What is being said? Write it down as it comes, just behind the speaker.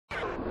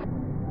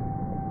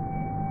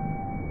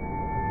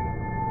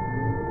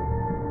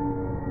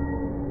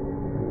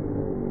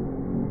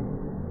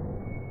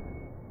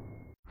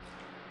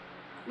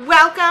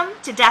Welcome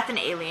to Death and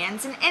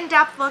Aliens, an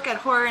in-depth look at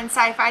horror and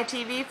sci-fi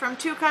TV from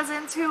two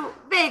cousins who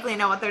vaguely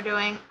know what they're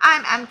doing.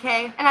 I'm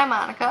MK. And I'm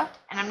Monica.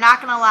 And I'm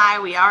not gonna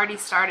lie, we already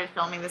started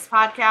filming this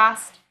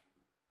podcast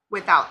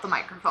without the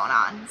microphone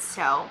on,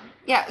 so...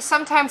 Yeah,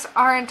 sometimes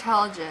our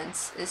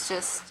intelligence is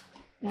just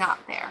not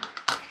there.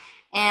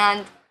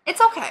 And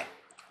it's okay.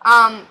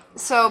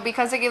 So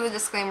because I gave the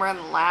disclaimer in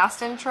the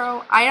last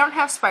intro, I don't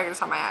have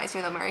spiders on my eyes,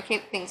 even though Mary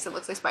Kate thinks it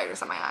looks like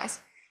spiders on my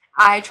eyes.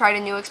 I tried a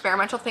new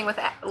experimental thing with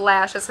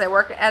lashes. I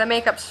work at a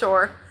makeup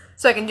store,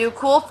 so I can do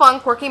cool,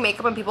 fun, quirky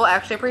makeup and people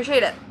actually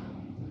appreciate it.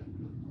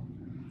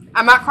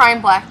 I'm not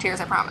crying black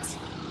tears, I promise.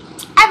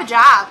 I have a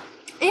job.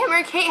 Yeah,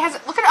 Mary Kate has...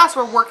 Look at us,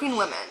 we're working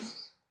women.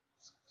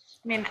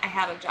 I mean, I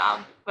had a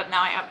job, but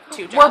now I have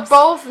two jobs. We're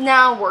both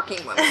now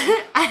working women.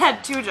 I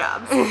had two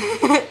jobs.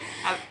 I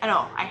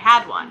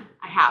had one.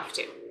 I have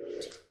two.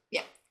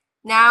 Yeah.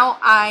 Now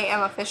I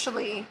am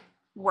officially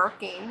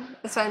working.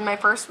 It's been my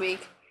first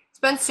week. It's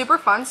been super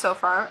fun so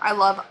far. I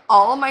love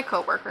all of my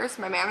coworkers.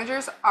 My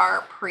managers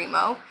are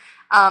primo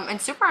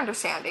and super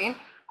understanding.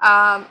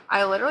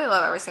 I literally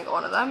love every single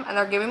one of them, and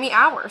they're giving me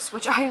hours,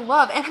 which I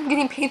love, and I'm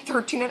getting paid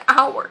 $13 an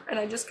hour, and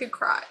I just could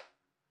cry.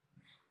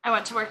 I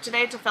went to work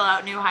today to fill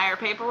out new hire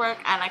paperwork,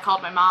 and I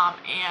called my mom,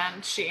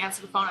 and she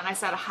answered the phone, and I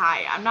said,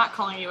 "Hi, I'm not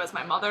calling you as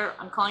my mother.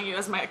 I'm calling you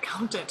as my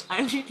accountant.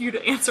 I need you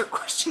to answer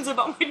questions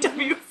about my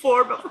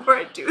W-4 before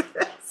I do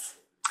this."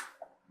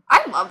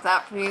 I love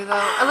that for you,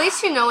 though. At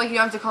least you know, like, you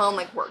don't have to call them,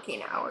 like,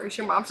 working hours.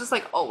 Your mom's just,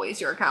 like, always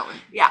your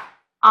accountant. Yeah.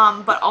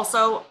 But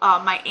also,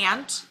 our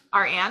aunt,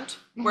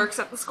 works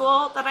at the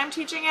school that I'm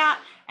teaching at,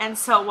 and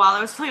so while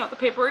I was filling out the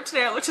paperwork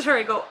today, I looked at her,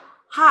 and I go,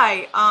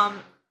 "Hi,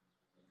 I'm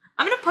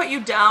going to put you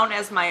down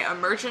as my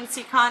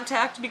emergency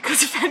contact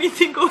because if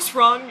anything goes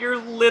wrong, you're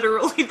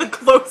literally the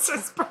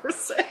closest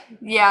person."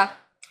 Yeah.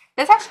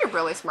 That's actually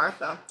really smart,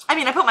 though. I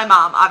mean, I put my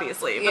mom,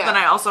 obviously, but yeah. Then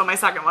I also, my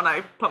second one, I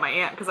put my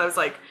aunt because I was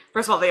like,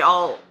 first of all, they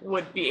all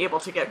would be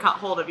able to get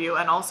hold of you,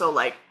 and also,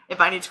 like,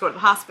 if I need to go to the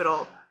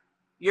hospital,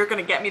 you're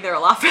going to get me there a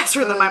lot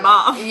faster than my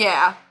mom.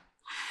 Yeah.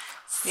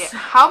 Yeah.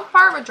 How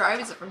far of a drive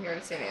is it from here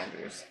to St.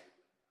 Andrews?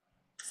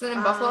 Is it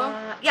in Buffalo?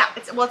 Yeah,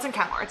 it's in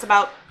Kenmore. It's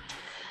about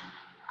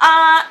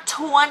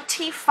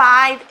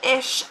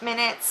 25-ish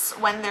minutes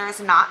when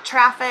there's not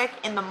traffic.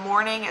 In the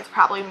morning, it's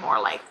probably more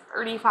like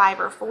 35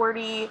 or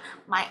 40.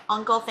 My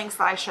uncle thinks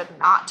that I should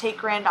not take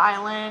Grand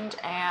Island,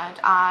 and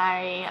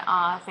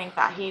I think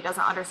that he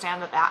doesn't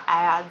understand that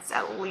adds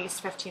at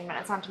least 15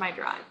 minutes onto my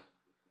drive.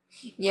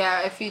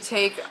 Yeah, if you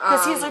take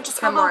because he's like, just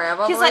go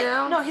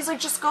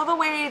the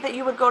way that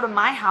you would go to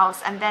my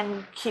house and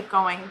then keep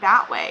going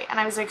that way. And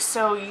I was like,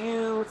 so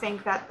you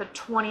think that the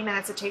 20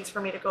 minutes it takes for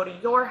me to go to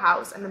your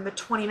house and then the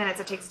 20 minutes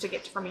it takes to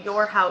get from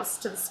your house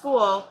to the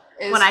school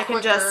is when I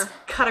can just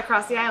cut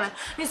across the island?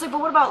 And he's like, but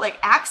what about like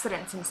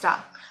accidents and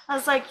stuff? I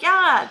was like,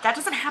 yeah, that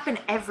doesn't happen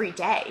every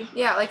day.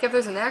 Yeah, like if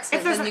there's an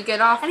accident, then you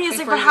get off. And he's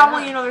like, but how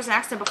will you know there's an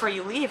accident before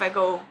you leave? I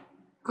go,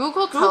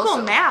 Google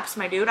Maps,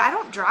 my dude. I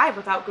don't drive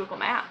without Google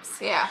Maps.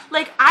 Yeah.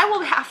 Like, I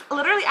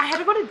had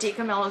to go to D.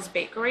 Camilla's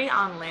Bakery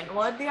on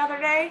Linwood the other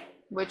day.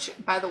 Which,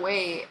 by the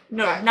way...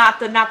 No,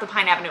 not the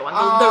Pine Avenue one.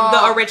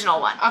 The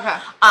original one. Okay.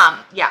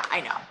 Yeah,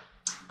 I know.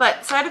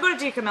 But, so I had to go to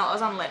D.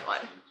 Camilla's on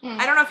Linwood.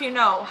 I don't know if you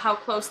know how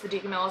close the D.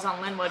 Camilla's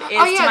on Linwood is to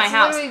my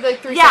house. Oh, yeah, it's literally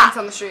like 3 seconds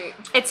on the street.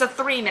 It's a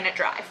 3-minute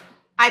drive.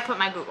 I put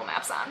my Google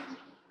Maps on.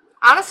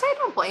 Honestly, I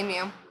don't blame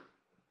you.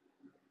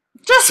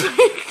 Just,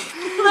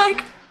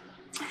 like...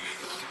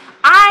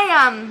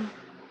 I'm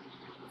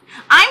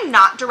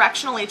not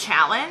directionally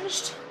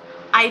challenged.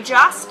 I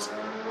just,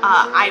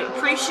 I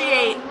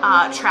appreciate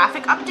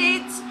traffic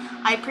updates.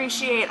 I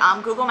appreciate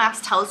Google Maps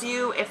tells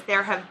you if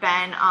there have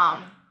been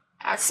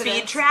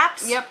speed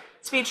traps. Yep.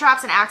 Speed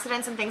traps and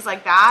accidents and things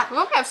like that.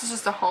 Google Maps is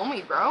just a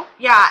homie, bro.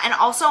 Yeah, and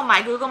also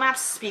my Google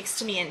Maps speaks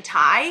to me in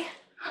Thai.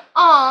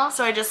 Aw.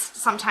 So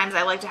sometimes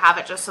I like to have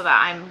it just so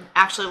that I'm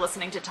actually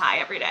listening to Thai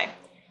every day.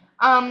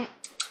 So also,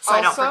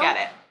 I don't forget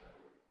it.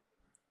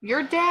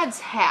 Your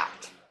dad's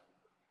hat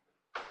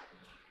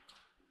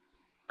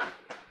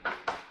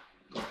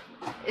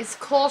is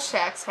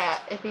Kolchak's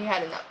hat if he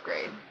had an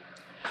upgrade.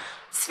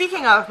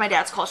 Speaking of my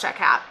dad's Kolchak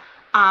hat,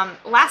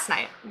 last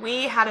night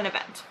we had an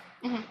event.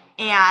 Mm-hmm.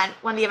 And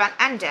when the event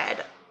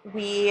ended,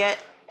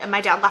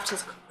 my dad left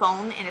his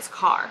phone in his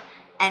car.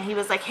 And he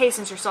was like, hey,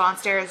 since you're still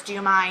downstairs, do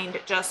you mind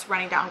just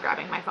running down and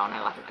grabbing my phone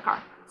I left in the car?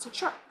 I said,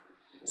 sure.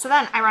 So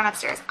then I run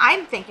upstairs.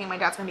 I'm thinking my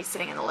dad's going to be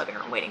sitting in the living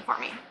room waiting for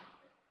me.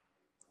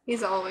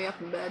 He's all the way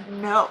up in bed.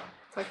 No.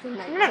 It's like the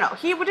night. No.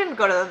 He didn't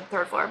go to the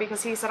third floor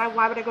because he said,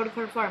 why would I go to the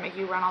third floor and make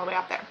you run all the way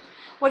up there?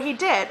 What he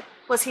did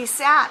was he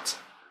sat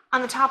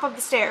on the top of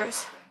the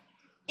stairs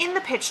in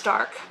the pitch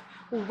dark,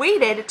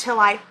 waited till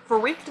I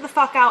freaked the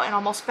fuck out and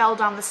almost fell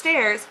down the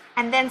stairs,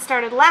 and then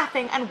started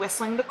laughing and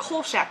whistling the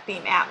Kolchak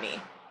theme at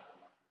me.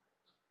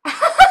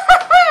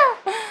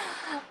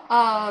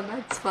 Oh,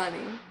 that's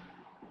funny.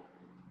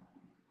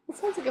 That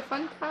sounds like a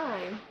fun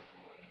time.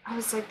 I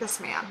was like, this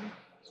man.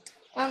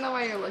 I don't know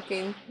why you're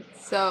looking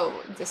so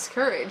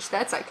discouraged.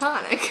 That's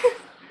iconic.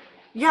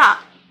 Yeah,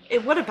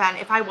 it would have been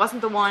if I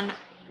wasn't the one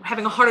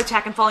having a heart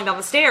attack and falling down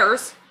the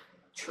stairs.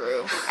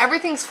 True.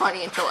 Everything's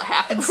funny until it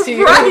happens to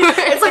you. Right?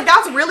 It's like,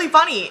 that's really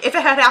funny if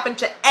it had happened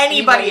to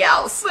anybody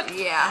else.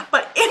 Yeah.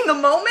 But in the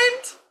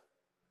moment...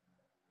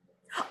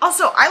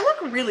 Also, I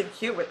look really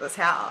cute with this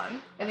hat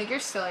on. I think you're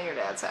stealing your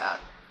dad's hat.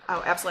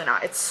 Oh, absolutely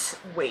not. It's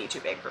way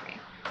too big for me.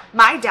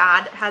 My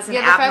dad has an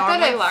abnormally abnormally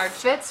fact that it large...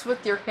 fits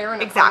with your hair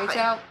in a Exactly.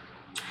 ponytail.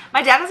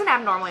 My dad has an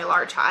abnormally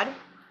large head.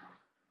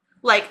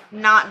 Like,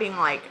 not being,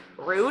 like,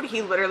 rude.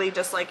 He literally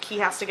just, like, he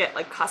has to get,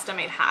 like,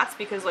 custom-made hats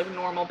because, like,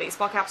 normal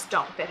baseball caps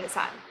don't fit his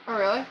head. Oh,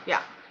 really?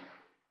 Yeah.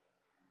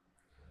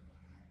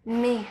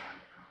 Me.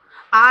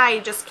 I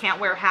just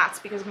can't wear hats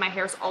because my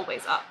hair's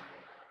always up.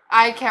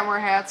 I can't wear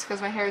hats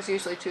because my hair is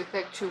usually too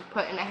thick to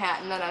put in a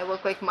hat, and then I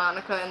look like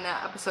Monica in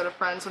that episode of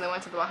Friends when they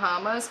went to the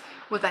Bahamas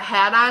with a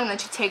hat on, and then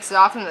she takes it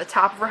off, and the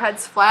top of her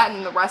head's flat,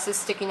 and the rest is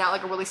sticking out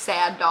like a really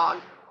sad dog.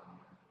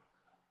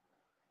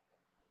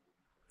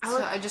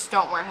 So I just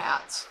don't wear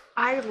hats.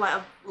 I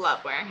love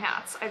wearing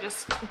hats. I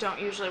just don't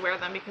usually wear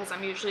them because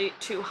I'm usually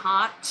too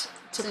hot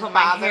to put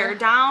my hair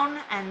down,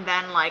 and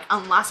then, like,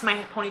 unless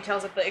my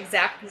ponytail's at the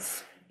exact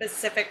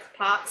specific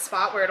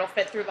spot where it'll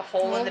fit through the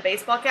hole in the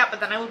baseball cap, but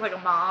then I look like a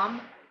mom.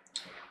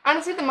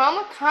 Honestly, the mom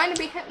will kind of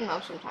be hitting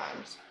those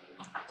sometimes.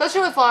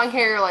 Especially with long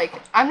hair, like,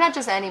 I'm not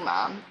just any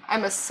mom.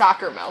 I'm a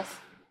soccer MILF.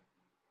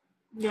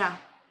 Yeah.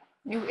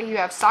 You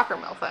have soccer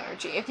MILF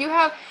energy. If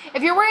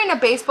you're wearing a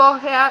baseball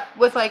hat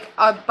with, like,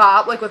 a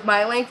bob, like with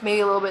my length, maybe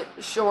a little bit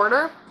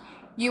shorter,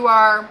 you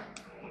are,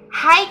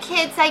 hi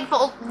kids, I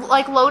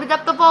loaded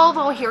up the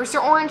Volvo, here's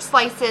your orange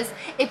slices.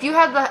 If you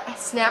have the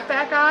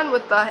snapback on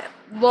with the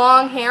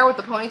long hair with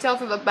the ponytail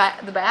through the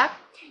back,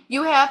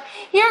 you have,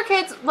 here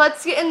kids,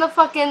 let's get in the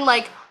fucking,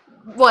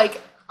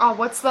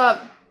 what's the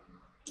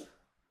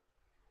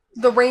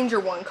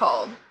Ranger one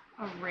called?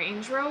 A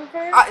Range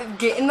Rover?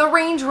 Get in the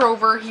Range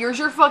Rover, here's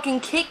your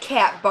fucking Kit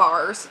Kat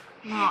bars.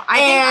 No,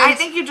 I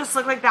think you just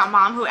look like that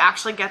mom who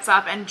actually gets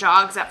up and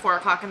jogs at 4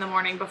 o'clock in the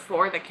morning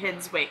before the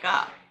kids wake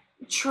up.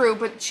 True,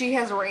 but she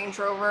has a Range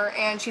Rover,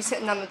 and she's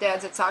hitting on the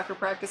dads at soccer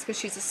practice because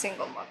she's a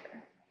single mother.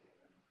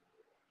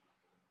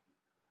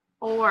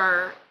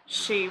 Or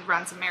she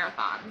runs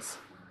marathons.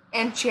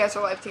 And she has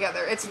her life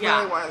together. It's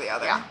really one or the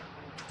other. Yeah.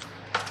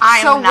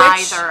 I'm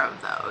neither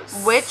of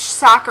those. Which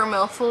soccer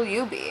MILF will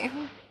you be?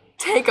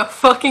 Take a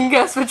fucking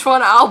guess which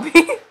one I'll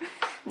be.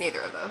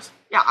 Neither of those.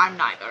 Yeah, I'm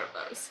neither of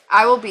those.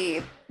 I will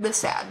be the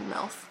sad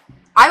MILF.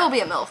 I will be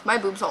a MILF. My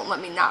boobs won't let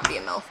me not be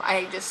a MILF.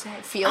 I just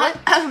feel it.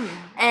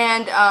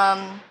 And,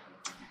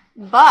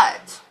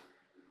 but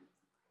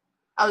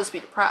I'll just be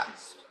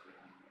depressed.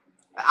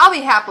 I'll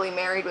be happily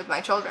married with my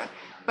children,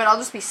 but I'll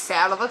just be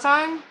sad all the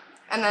time,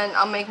 and then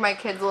I'll make my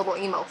kids little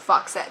emo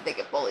fucks that they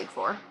get bullied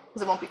for,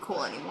 because it won't be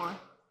cool anymore.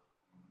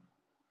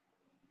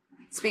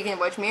 Speaking of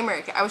which, me and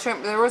Mary Kate,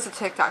 there was a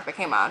TikTok that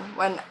came on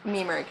when me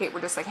and Mary Kate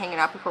were just, like, hanging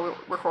out before we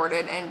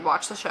recorded and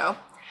watched the show,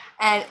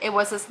 and it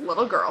was this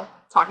little girl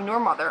talking to her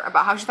mother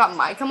about how she thought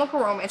My Chemical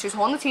Romance, she was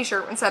holding the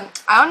t-shirt and said,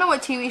 I don't know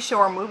what TV show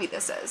or movie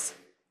this is.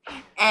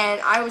 And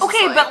I was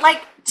okay, but,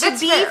 like, to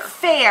be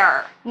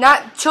fair,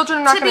 children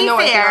are not going to know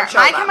anything on show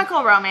My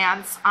Chemical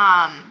Romance,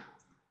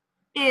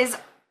 is,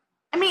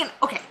 I mean,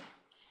 okay,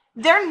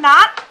 they're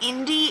not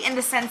indie in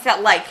the sense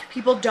that, like,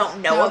 people don't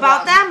know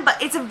about them,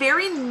 but it's a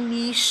very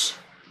niche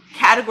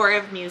category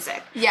of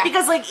music. Yeah.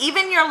 Because, like,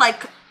 even your,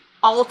 like,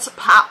 alt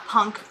pop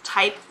punk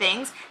type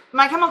things,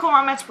 My Chemical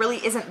Romance really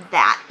isn't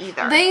that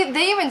either.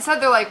 They even said,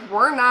 they're like,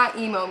 we're not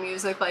emo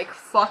music, like,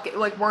 fuck it,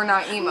 like, we're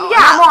not emo.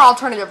 Yeah. We're more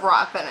alternative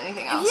rock than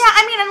anything else. Yeah,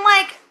 I mean, and,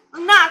 like,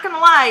 I'm not gonna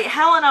lie,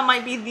 Helena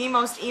might be the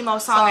most emo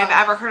song I've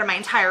ever heard in my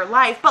entire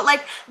life, but,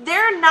 like,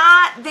 they're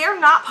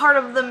not part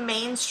of the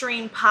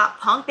mainstream pop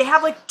punk. They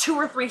have, like, 2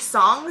 or 3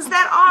 songs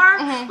that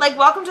are, like,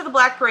 Welcome to the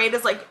Black Parade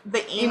is, like,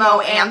 the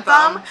emo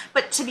anthem,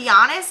 but to be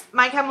honest,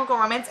 My Chemical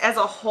Romance as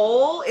a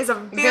whole is a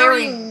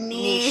very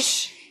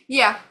niche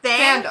thing.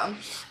 Fandom.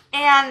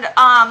 And,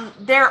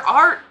 their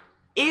art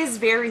is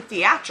very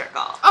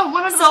theatrical. Oh,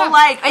 100%. So,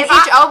 like, and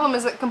each album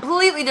is a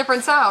completely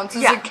different sound. So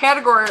you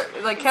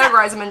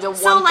categorize them into one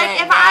thing. So, like,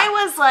 if I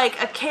was,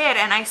 like, a kid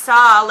and I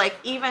saw, like,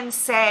 even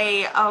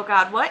say, oh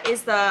God, what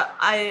is the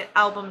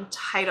album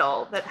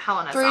title that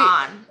Helena's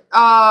on?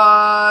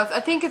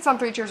 I think it's on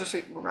 3 Cheers for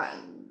Sweet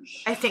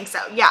Revenge. I think so,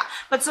 yeah.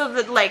 But so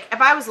that, like,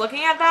 if I was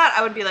looking at that,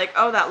 I would be like,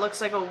 oh, that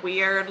looks like a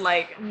weird,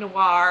 like,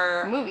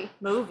 noir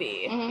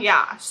movie.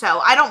 Yeah. So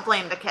I don't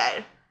blame the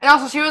kid. And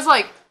also, she was,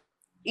 like,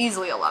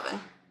 easily 11.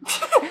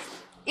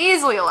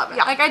 Easily 11.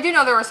 Yeah. Like, I do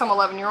know there were some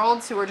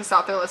 11-year-olds who were just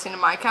out there listening to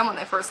My Chem when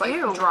they first, like,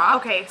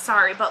 dropped. Okay,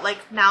 sorry, but, like,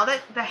 now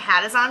that the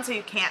hat is on so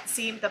you can't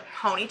see the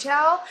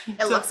ponytail,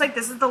 it looks like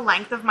this is the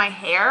length of my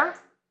hair.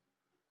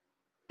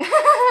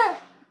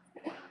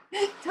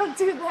 Don't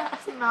do that.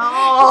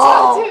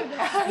 No. Don't do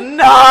that.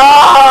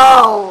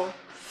 No.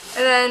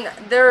 And then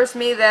there's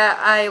me that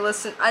I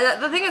listen.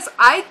 The thing is,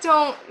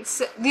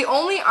 the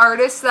only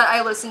artists that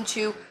I listen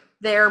to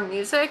their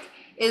music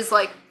is,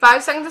 like,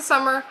 5 Seconds of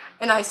Summer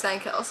and Ice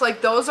Nine Kills.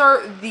 Like, those are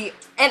and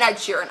Ed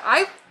Sheeran.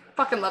 I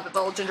fucking love it, the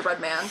little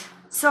gingerbread man.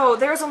 So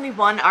there's only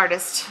one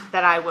artist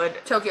that I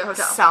would Tokyo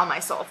Hotel. sell my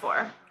soul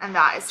for, and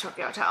that is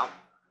Tokyo Hotel.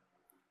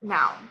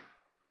 Now,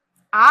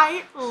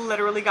 I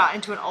literally got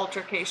into an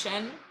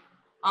altercation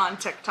on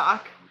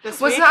TikTok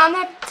this week. Was it on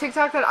that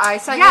TikTok that I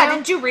sent you? Yeah,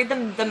 didn't you read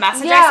the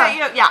message I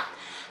sent you? Yeah.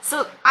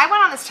 So I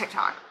went on this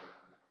TikTok,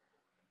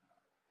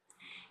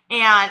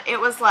 and it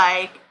was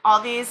like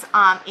all these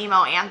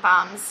emo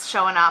anthems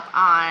showing up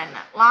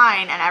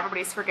online, and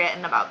everybody's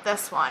forgetting about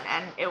this one,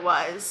 and it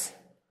was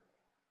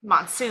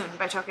Monsoon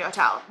by Tokyo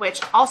Hotel, which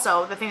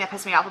also, the thing that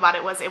pissed me off about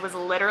it was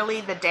literally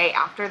the day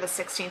after the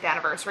 16th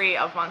anniversary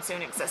of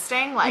Monsoon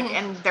existing, like,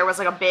 and there was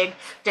like a big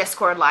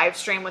Discord live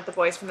stream with the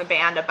boys from the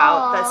band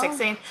about the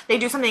 16th. They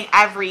do something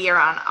every year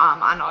on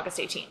August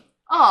 18th.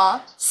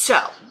 Aww. So,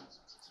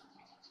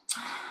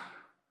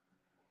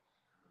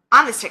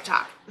 on this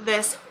TikTok,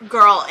 this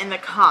girl in the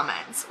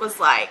comments was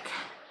like,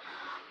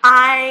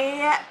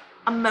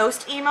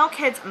 most emo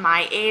kids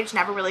my age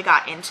never really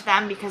got into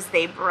them because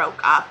they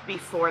broke up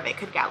before they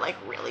could get, like,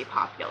 really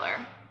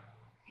popular.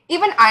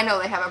 Even I know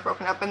they haven't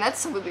broken up, and that's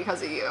simply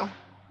because of you.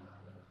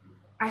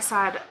 I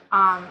said,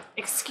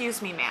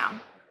 excuse me,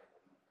 ma'am.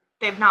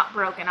 They've not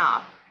broken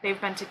up. They've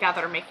been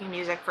together making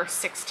music for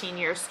 16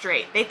 years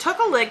straight. They took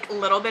a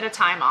little bit of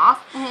time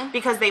off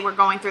because they were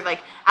going through,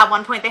 like, at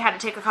one point they had to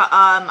take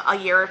a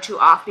year or two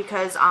off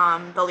because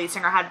the lead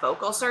singer had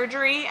vocal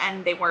surgery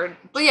and they were...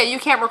 Well, yeah, you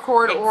can't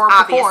record or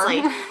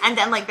obviously. perform. And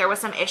then, like, there was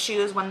some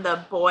issues when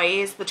the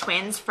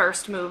twins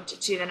first moved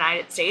to the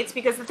United States,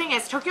 because the thing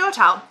is, Tokyo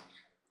Hotel,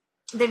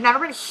 they've never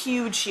been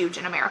huge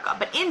in America,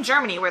 but in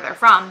Germany, where they're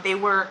from, they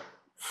were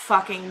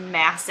fucking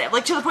massive,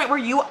 like, to the point where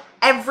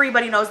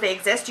everybody knows they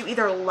exist. You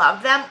either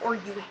love them or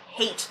you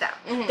hate them.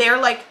 They're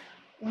like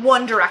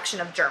One Direction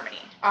of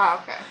Germany.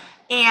 Oh, okay.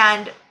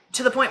 And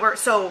to the point where,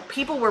 so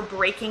people were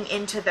breaking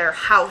into their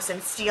house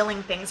and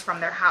stealing things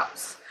from their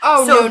house.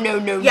 Oh, so, no.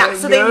 Yeah,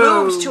 so they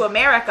moved to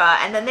America,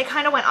 and then they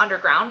kind of went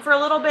underground for a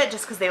little bit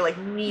just because they, like,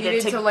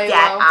 needed to get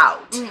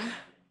out.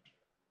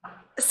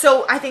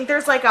 So I think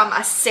there's, like, a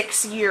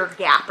 6-year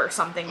gap or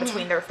something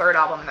between their third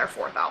album and their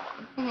fourth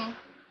album.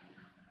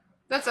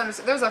 That's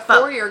understandable. There's a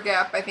 4-year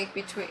gap, I think,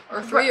 between,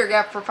 or 3-year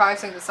gap for 5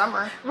 Seconds of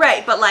Summer.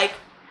 Right, but, like,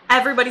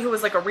 everybody who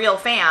was, like, a real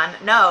fan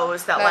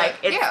knows that,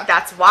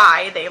 that's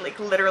why they, like,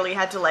 literally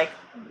had to, like...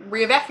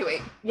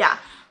 Reevacuate. Yeah.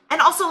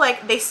 And also,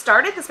 like, they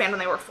started this band when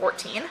they were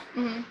 14.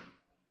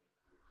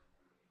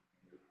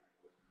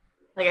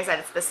 Like I said,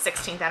 it's the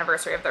 16th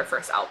anniversary of their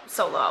first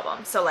solo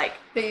album, so, like...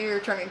 The year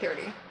you're turning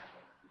 30.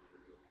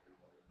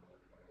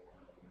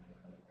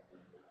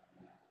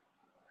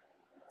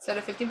 Instead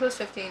of 15 plus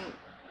 15...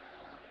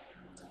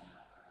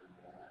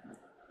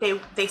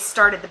 They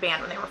started the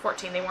band when they were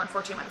 14. They weren't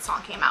 14 when the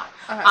song came out.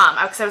 Okay.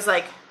 Because I was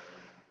like,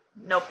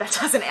 nope, that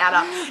doesn't add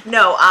up.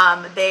 No,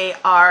 they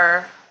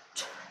are,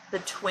 the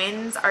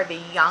twins are the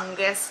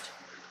youngest.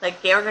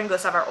 Like, Georg and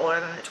Gustav are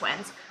older than the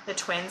twins. The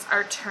twins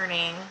are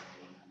turning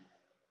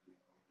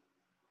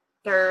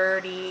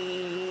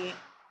 32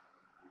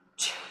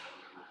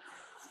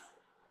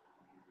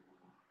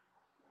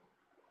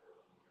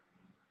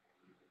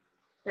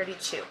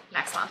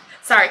 next month.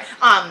 Sorry.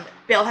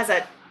 Bill has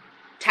a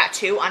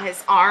tattoo on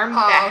his arm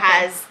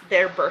has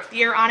their birth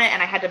year on it,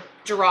 and I had to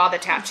draw the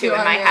tattoo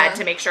in my head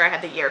to make sure I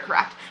had the year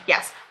correct.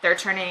 Yes, they're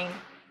turning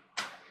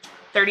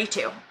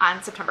 32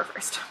 on September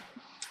 1st.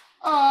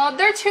 Oh,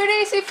 they're 2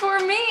 days before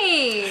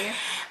me.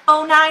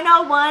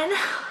 0901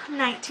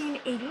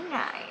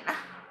 1989.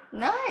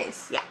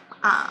 Nice. Yeah.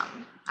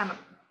 I'm a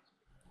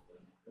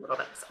little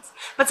bit obsessed.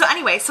 But so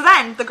anyway, so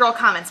then the girl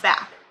comments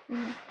back.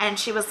 And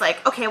she was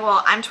like, okay,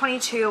 well, I'm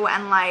 22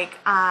 and, like,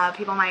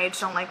 people my age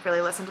don't, like, really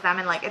listen to them,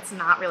 and, like, it's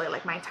not really,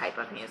 like, my type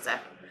of music.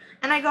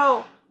 And I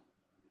go,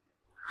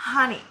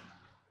 honey.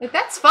 Like,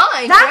 that's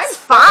fine. That's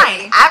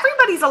fine.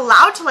 Everybody's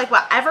allowed to like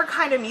whatever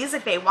kind of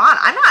music they want.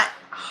 I'm not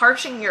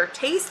harshing your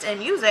taste in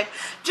music.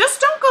 Just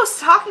don't go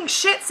talking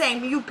shit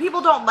saying you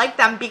people don't like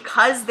them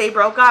because they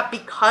broke up,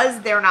 because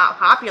they're not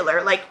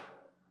popular. Like,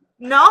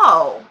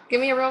 no.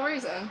 Give me a real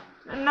reason.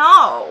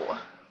 No.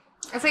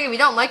 It's like, if you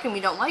don't like them,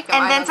 you don't like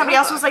them. And then somebody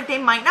else was like, they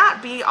might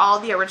not be all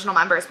the original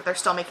members, but they're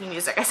still making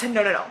music. I said,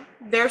 no.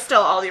 They're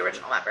still all the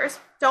original members.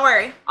 Don't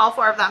worry. All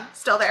 4 of them.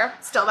 Still there.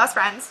 Still best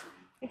friends.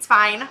 It's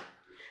fine.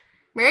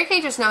 Mary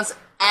Kay just knows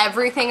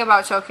everything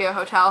about Tokyo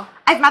Hotel.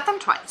 I've met them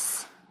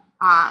twice.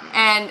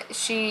 And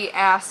she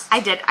asked... I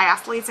did. I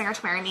asked the lead singer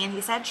to marry me, and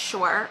he said,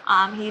 sure.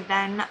 He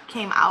then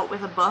came out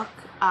with a book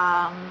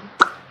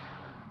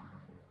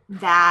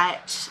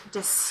that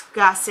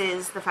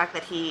discusses the fact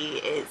that he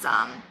is...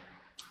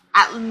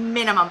 at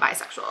minimum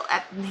bisexual.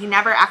 He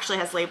never actually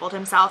has labeled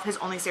himself. His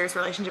only serious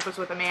relationship was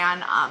with a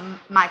man.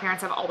 My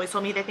parents have always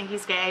told me they think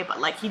he's gay, but,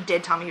 like, he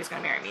did tell me he was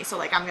going to marry me, so,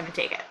 like, I'm going to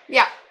take it.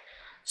 Yeah.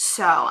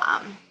 So,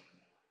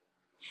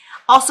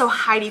 also,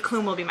 Heidi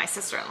Klum will be my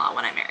sister-in-law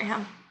when I marry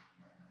him.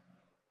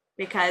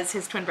 Because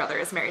his twin brother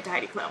is married to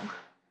Heidi Klum.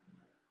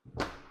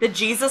 The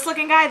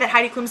Jesus-looking guy that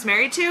Heidi Klum's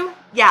married to?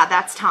 Yeah,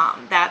 that's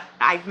Tom.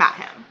 I've met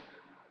him.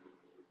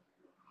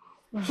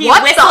 He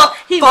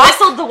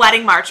whistled the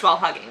wedding march while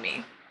hugging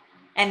me.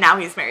 And now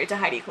he's married to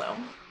Heidi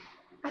Klum.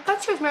 I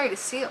thought she was married to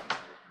Seal.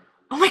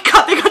 Oh my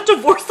god, they got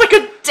divorced like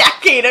a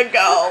decade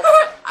ago.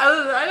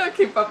 I don't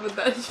keep up with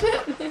that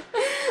shit.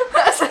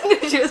 I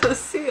knew she was a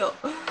Seal.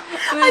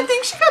 I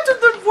think she got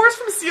divorced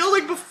from Seal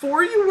like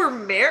before you were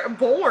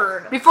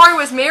born. Before I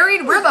was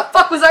married? Where the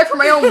fuck was I for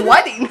my own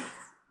wedding?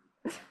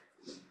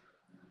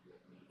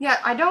 Yeah,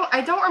 I don't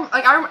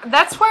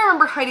that's why I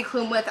remember Heidi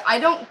Klum with. I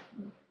don't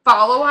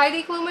follow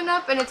Heidi Klum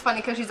enough, and it's funny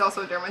because she's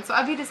also German, so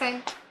I'd be the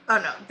same. Oh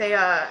no, they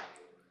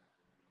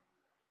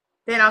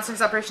announced their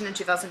separation in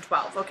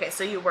 2012. Okay,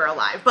 so you were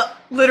alive, but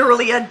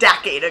literally a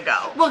decade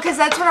ago. Well, because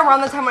that's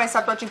around the time when I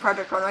stopped watching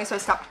Project Runway, so I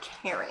stopped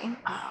caring.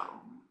 Oh.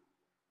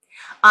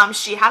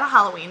 She had a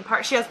Halloween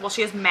party. She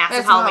has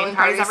massive Halloween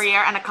parties every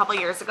year, and a couple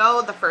years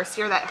ago, the first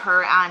year that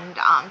her and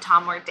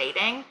Tom were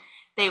dating,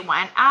 they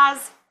went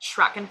as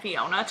Shrek and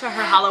Fiona to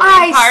her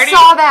Halloween party. I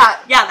saw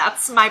that! Yeah,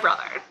 that's my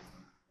brother.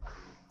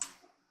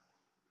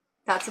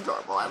 That's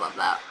adorable. I love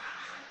that.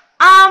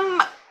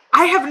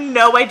 I have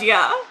no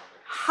idea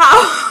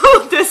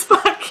how this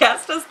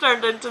podcast has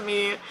turned into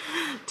me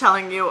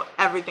telling you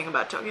everything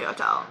about Tokyo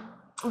Hotel.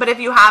 But if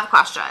you have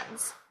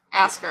questions,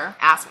 ask her.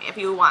 Ask me. If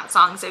you want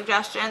song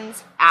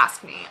suggestions,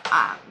 ask me.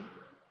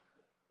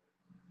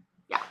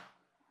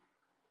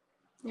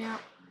 Yeah.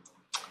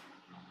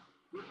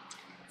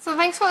 So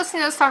thanks for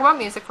listening to us talk about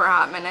music for a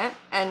hot minute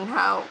and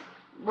how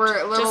we're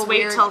a little Just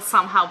wait weird. till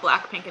somehow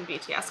Blackpink and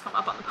BTS come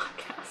up on the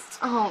podcast.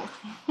 Oh,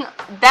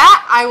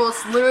 that I will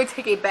literally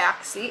take a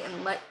back seat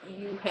and let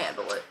you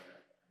handle it.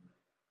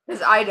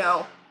 Because I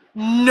know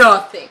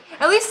nothing.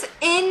 At least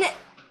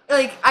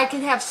I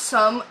can have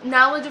some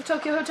knowledge of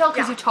Tokyo Hotel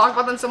because you talk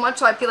about them so much,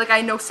 so I feel like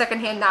I know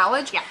secondhand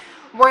knowledge. Yeah.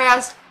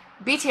 Whereas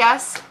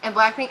BTS and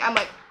Blackpink, I'm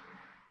like,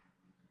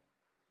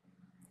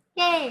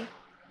 yay.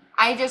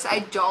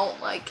 I don't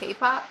like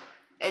K-pop.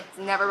 It's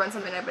never been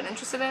something I've been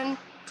interested in.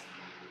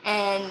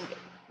 And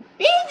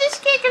you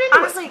just can't get into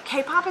it. Honestly,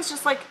 K-pop is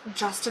just like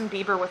Justin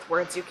Bieber with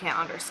words you can't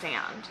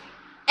understand.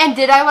 And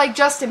did I like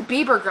Justin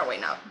Bieber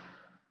growing up?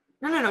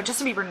 No,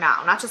 Justin Bieber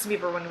now, not Justin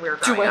Bieber when we were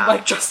growing Do I up.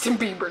 like Justin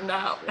Bieber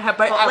now?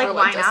 Have I Well, ever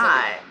why Justin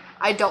not? Bieber?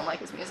 I don't like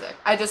his music.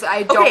 I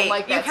don't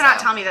like that you cannot style.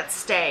 tell me that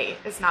Stay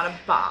is not a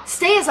bop.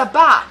 Stay is a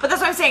bop. But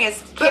that's what I'm saying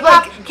is But,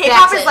 K-pop. like,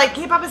 K-pop that's is like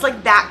K-pop is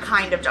like that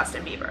kind of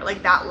Justin Bieber,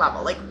 like that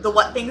level, like the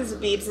what things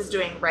Biebs is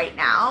doing right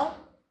now.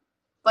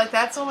 Like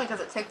that's only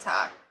because of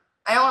TikTok.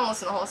 I don't want to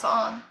listen to the whole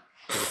song.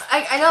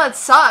 I know it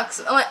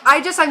sucks.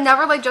 I've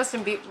never liked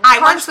Justin Bieber. I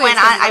once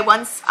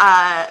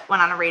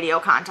went on a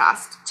radio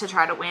contest to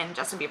try to win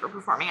Justin Bieber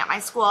performing at my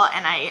school,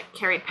 and I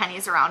carried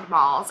pennies around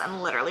malls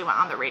and literally went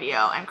on the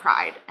radio and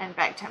cried and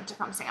begged him to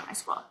come sing at my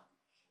school.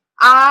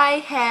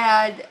 I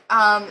had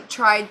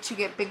tried to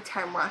get Big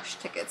Time Rush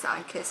tickets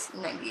on Kiss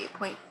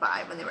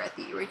 98.5 when they were at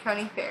the Erie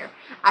County Fair.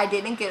 I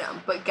didn't get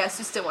them, but guess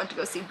who still went to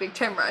go see Big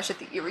Time Rush at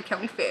the Erie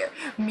County Fair?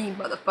 Me,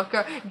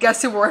 motherfucker.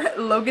 Guess who wore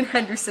Logan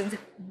Henderson's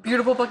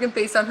beautiful fucking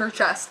face on her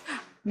chest?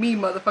 Me,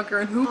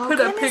 motherfucker. And who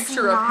put a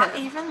picture of him? Not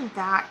even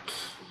that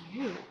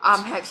cute.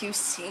 Have you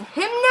seen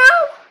him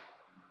now?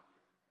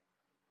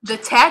 The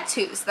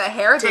tattoos, the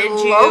hair, the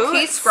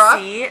low-key scruff.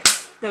 See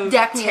the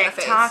Deck me in the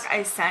TikTok face.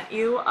 I sent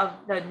you of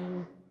the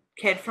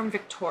kid from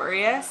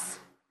Victorious?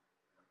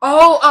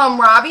 Oh,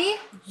 Robbie?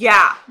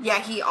 Yeah. Yeah,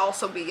 he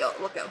also be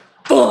looking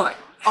fine.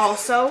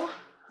 Also,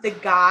 the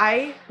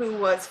guy who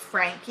was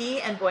Frankie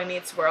in Boy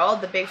Meets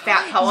World, the big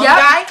fat poem Yep.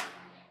 guy.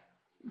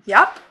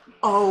 Yep.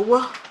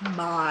 Oh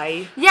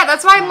my. Yeah,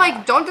 that's why I'm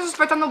like, don't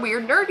disrespect on the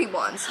weird, nerdy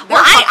ones.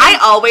 Well, I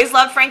always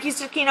loved Frankie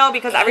Zucchino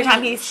because every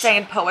time he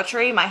sang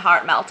poetry, my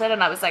heart melted,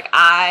 and I was like,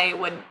 I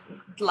would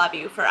love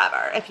you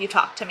forever if you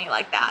talked to me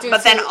like that. Dude,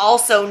 but then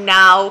also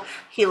now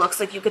he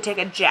looks like you could take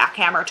a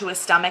jackhammer to his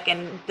stomach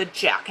and the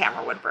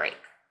jackhammer would break.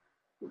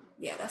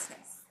 Yeah, that's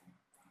nice.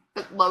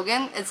 But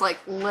Logan is like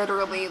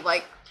literally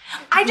like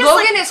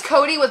Logan is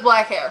Cody with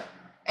black hair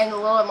and a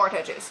little bit more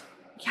tattoos.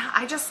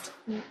 Yeah,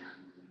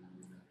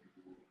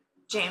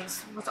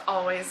 James was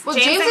always Well,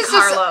 James and is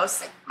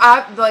Carlos.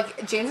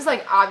 Just, James is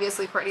like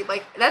obviously pretty.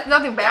 Like that's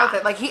nothing bad with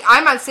it. Like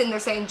I'm not sitting there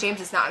saying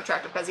James is not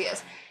attractive because he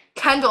is.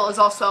 Kendall is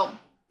also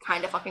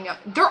kind of fucking yummy.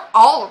 They're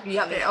all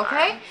yummy,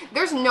 okay?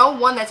 There's no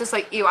one that's just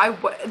like, ew,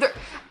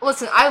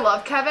 listen, I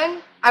love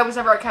Kevin. I was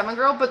never a Kevin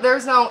girl, but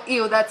there's no,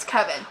 ew, that's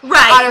Kevin.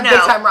 Right, out of no. Big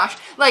Time Rush.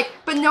 Like,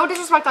 but no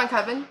disrespect on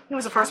Kevin. He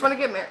was the first one to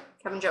get married.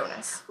 Kevin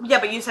Jonas. Yeah,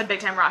 but you said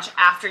Big Time Rush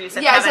after you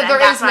said Kevin. Kevin. Yeah, I said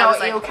there is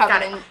no ew like,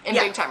 Kevin in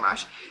Big Time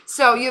Rush.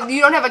 So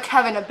you don't have a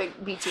Kevin of Big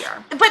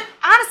BTR. But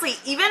honestly,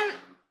 even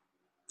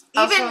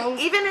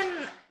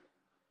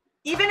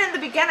in the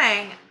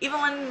beginning,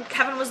 even when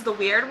Kevin was the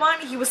weird one,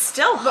 he was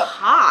still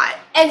hot.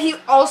 And he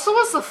also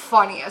was the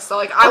funniest. So,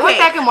 like, I went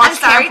back and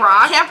watched Camp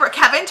Rock.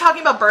 Kevin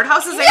talking about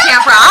birdhouses in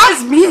Camp Rock? That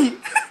was me.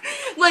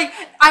 Like,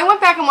 I went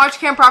back and watched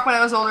Camp Rock when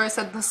I was older and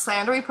said, the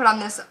slander we put on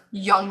this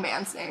young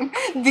man's name.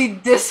 The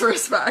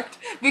disrespect.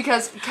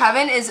 Because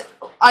Kevin is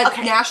a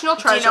national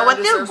treasure. Do you know what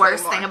the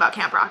worst thing about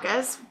Camp Rock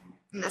is?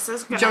 And this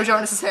is Joe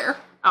Jonas' hair.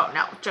 Oh,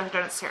 no. Joe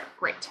Jonas' hair.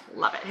 Great.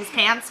 Love it. His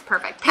pants,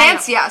 perfect.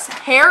 Pants, yes.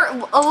 Hair,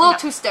 a little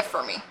too stiff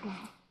for me.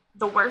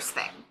 The worst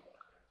thing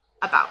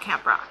about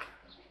Camp Rock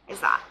is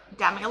that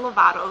Demi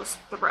Lovato's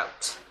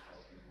throat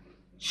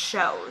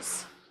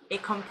shows a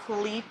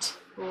complete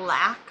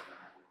lack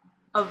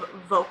of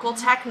vocal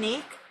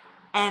technique,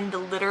 and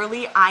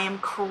literally I am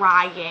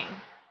crying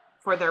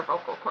for their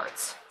vocal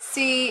cords.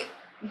 See,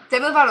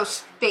 Demi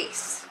Lovato's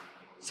face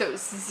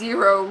shows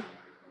zero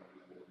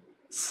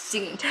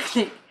singing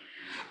technique.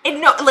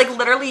 And no, like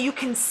literally you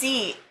can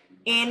see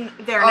in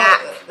their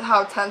neck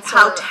how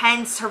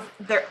tense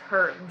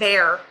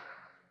their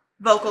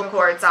vocal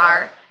cords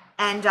are.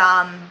 And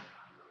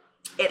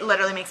it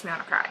literally makes me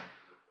want to cry.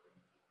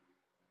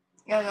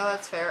 Yeah, no,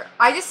 that's fair.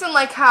 I just didn't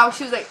like how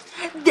she was like,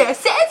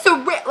 this is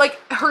so like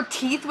her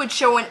teeth would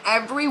show in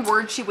every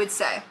word she would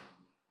say.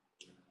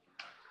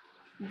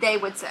 They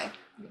would say.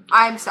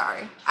 I'm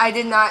sorry. I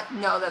did not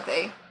know that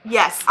they...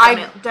 Yes,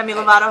 Demi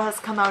Lovato has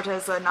come out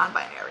as a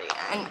non-binary,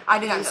 and I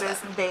did not know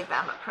that. They,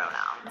 them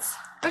pronouns.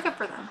 Look up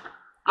for them.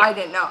 Yeah. I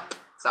didn't know.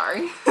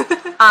 Sorry.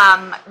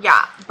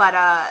 Yeah,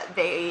 but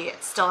they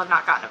still have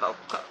not gotten a vocal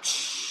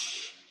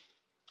coach.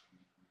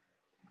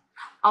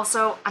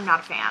 Also, I'm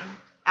not a fan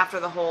after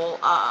the whole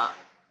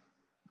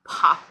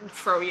Pop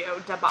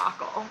Froyo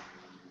debacle.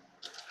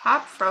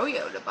 Pop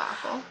Froyo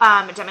debacle?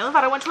 Demi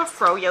Lovato went to a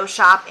Froyo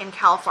shop in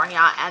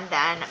California and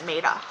then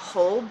made a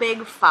whole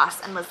big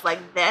fuss and was like,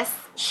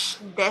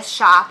 this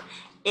shop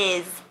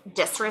is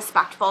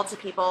disrespectful to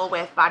people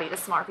with body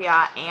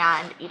dysmorphia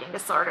and eating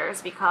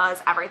disorders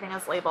because everything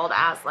is labeled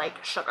as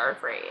like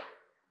sugar-free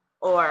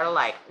or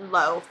like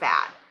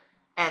low-fat.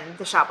 And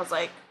the shop was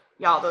like,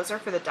 y'all, those are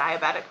for the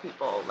diabetic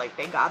people. Like,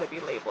 they gotta be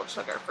labeled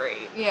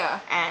sugar-free. Yeah.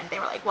 And they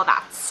were like, well,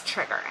 that's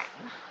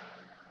triggering.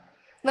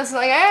 Listen,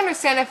 like, I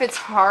understand if it's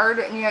hard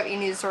and you have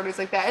eating disorders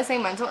like that. It's a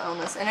mental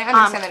illness, and I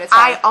understand that it's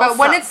hard. But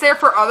when it's there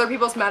for other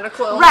people's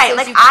medical illnesses, right?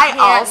 Like, you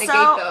can't negate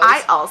those.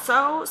 I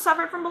also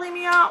suffered from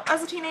bulimia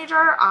as a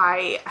teenager.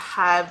 I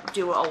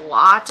do a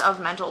lot of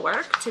mental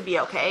work to be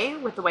okay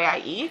with the way I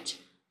eat.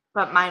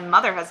 But my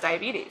mother has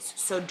diabetes,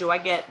 so do I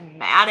get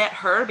mad at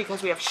her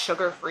because we have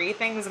sugar-free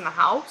things in the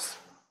house?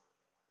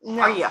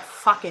 No. Are you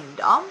fucking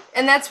dumb?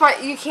 And that's why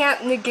you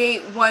can't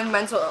negate one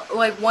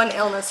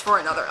illness for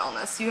another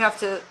illness. You have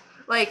to.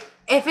 Like,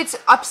 if it's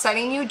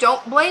upsetting you,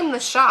 don't blame the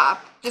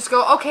shop. Just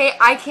go, okay,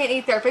 I can't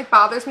eat there. If it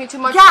bothers me too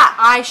much,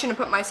 I shouldn't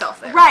put myself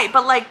there. Right,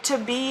 but, like, to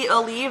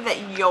believe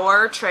that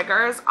your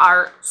triggers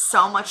are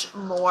so much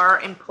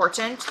more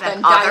important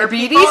than other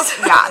people's,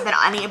 than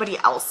anybody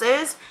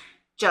else's,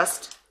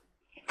 just...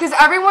 Because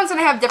everyone's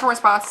going to have different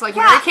responses. Like,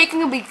 Mary Kate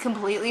can be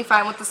completely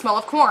fine with the smell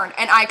of corn,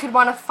 and I could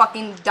want to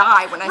fucking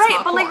die when I smell corn.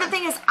 Right, but, like, the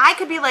thing is, I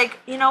could be like,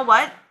 you know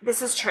what?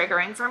 This is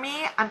triggering for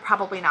me. I'm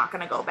probably not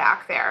going to go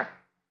back there.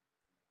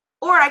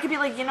 Or I could be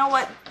like, you know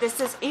what,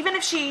 this is, even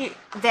if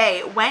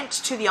they went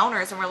to the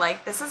owners and were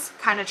like, this is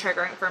kind of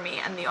triggering for me,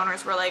 and the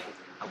owners were like,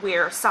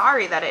 we're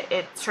sorry that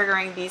it's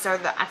triggering, these are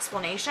the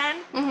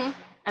explanation. Mm-hmm.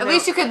 At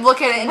least you could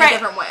look at it in a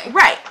different way.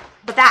 Right,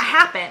 but that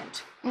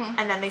happened,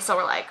 and then they still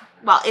were like,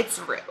 well, it's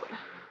rude.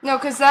 No,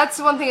 because that's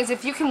one thing, is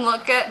if you can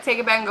take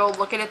it back and go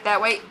look at it that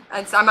way,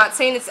 I'm not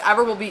saying it's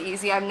ever will be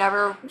easy,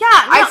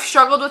 I've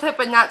struggled with it,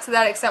 but not to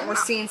that extent. We're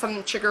seeing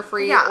something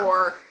sugar-free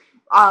or,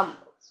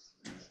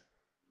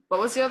 what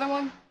was the other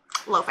one?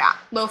 Low fat.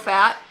 Low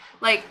fat.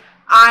 Like,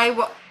 I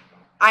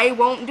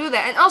won't do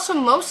that. And also,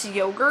 most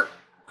yogurt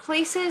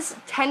places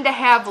tend to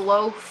have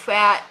low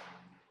fat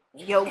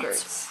yogurts.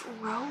 It's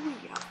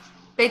Froyo.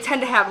 They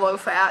tend to have low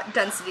fat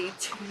density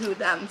to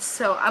them.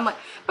 So I'm like,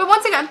 but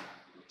once again,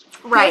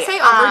 right? Say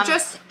over.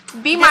 Just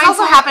be mindful. This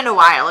also happened a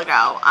while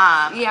ago.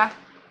 Yeah.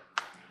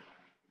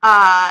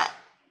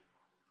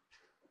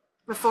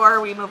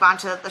 Before we move on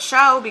to the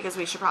show, because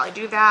we should probably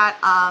do that,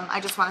 I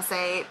just want to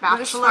say Bachelor... We're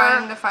just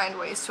trying to find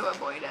ways to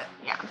avoid it.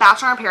 Yeah,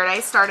 Bachelor in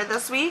Paradise started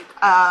this week.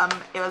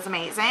 It was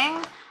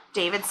amazing.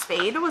 David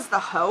Spade was the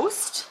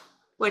host,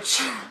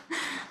 which...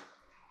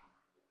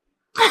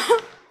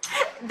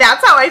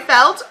 That's how I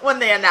felt when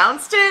they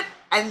announced it,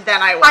 and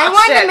then I watched it. I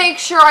wanted to make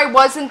sure I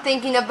wasn't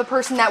thinking of the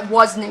person that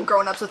wasn't in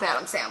Grown Ups with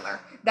Adam Sandler.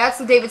 That's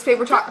the David Spade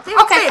we're talking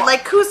about. Okay,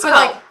 like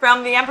Kuzco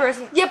from The Emperor's...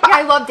 Yeah, but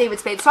I love David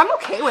Spade, so I'm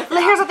okay with that.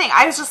 Here's the thing.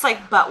 I was just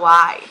like, but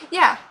why?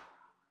 Yeah.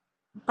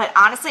 But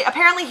honestly,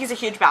 apparently he's a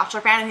huge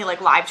Bachelor fan, and he,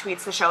 like, live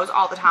tweets the shows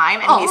all the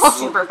time, and he's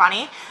super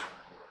funny.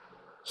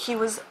 He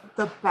was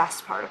the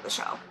best part of the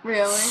show.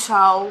 Really?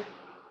 So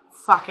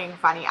fucking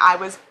funny. I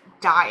was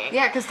dying.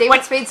 Yeah, because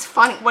David Spade's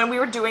funny. When they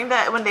were doing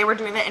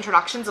the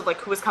introductions of, like,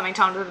 who was coming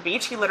down to the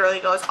beach, he literally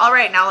goes, all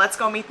right, now let's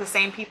go meet the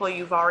same people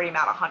you've already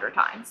met 100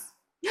 times.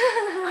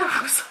 I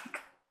was like,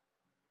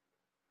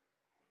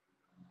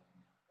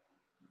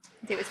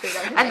 David Spade.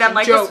 And then,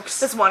 like,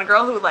 this one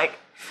girl who, like...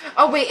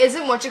 Oh, wait,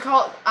 isn't what you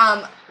call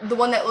the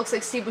one that looks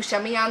like Steve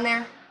Buscemi on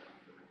there?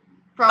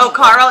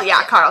 Carl?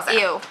 Yeah, Carl's there.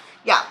 Ew.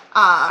 Yeah.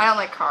 I don't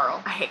like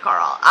Carl. I hate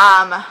Carl.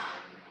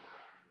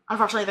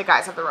 Unfortunately, the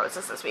guys have the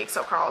roses this week,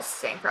 so Carl's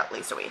staying for at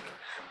least a week.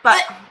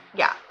 But,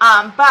 yeah.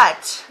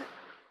 But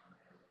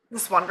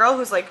this one girl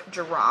who's, like,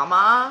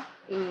 drama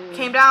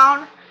came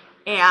down,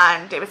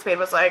 and David Spade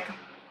was like,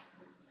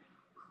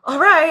 all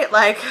right,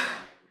 like,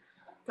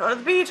 go to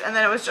the beach. And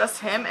then it was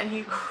just him, and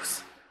he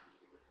goes,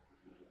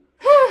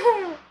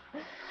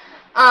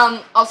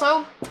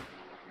 Also,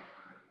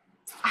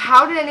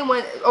 how did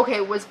anyone...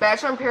 Okay, was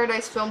Bachelor in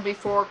Paradise filmed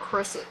before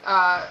Chris,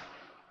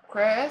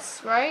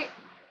 right?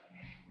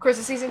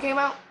 Chris's season came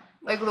out?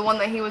 Like, the one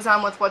that he was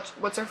on with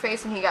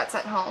What's-Her-Face and he got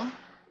sent home?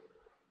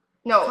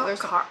 No,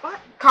 there's... What?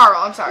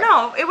 Carl, I'm sorry.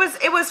 No, it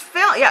was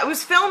filmed... Yeah, it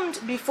was filmed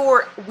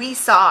before we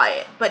saw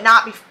it, but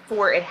not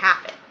before it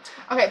happened.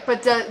 Okay,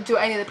 but do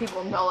any of the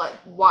people know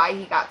why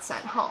he got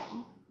sent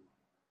home?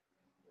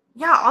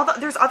 Yeah,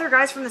 there's other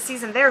guys from the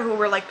season there who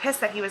were, like,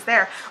 pissed that he was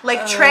there.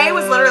 Like, Trey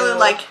was literally,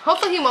 like...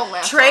 Hopefully he won't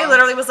last Trey long.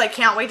 literally was like,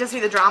 can't wait to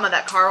see the drama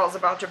that Carl's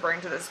about to bring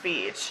to this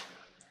beach.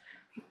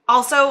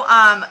 Also,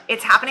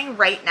 it's happening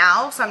right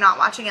now, so I'm not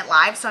watching it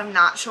live, so I'm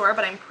not sure,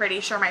 but I'm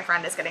pretty sure my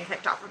friend is getting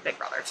kicked off of Big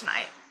Brother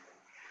tonight.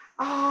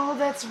 Oh,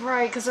 that's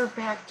right, because they're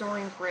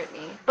backdooring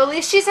Brittany. But at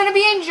least she's going to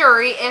be in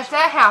jury if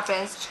that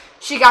happens.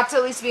 She got to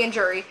at least be in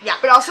jury. Yeah.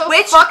 But also,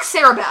 fuck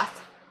Sarah Beth.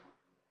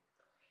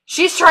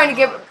 She's trying to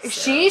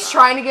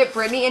get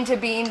Brittany into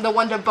being the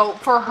one to vote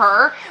for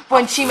her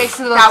when she makes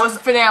it to the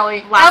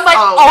finale. I'm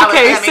like,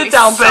 okay, sit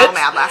down, bitch.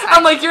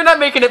 I'm like, you're not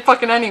making it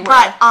fucking anywhere.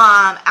 But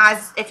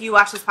as if you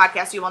watch this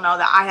podcast, you will know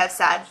that I have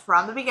said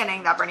from the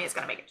beginning that Brittany is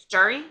going to make it to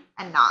jury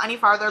and not any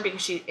farther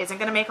because she isn't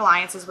going to make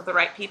alliances with the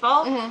right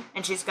people,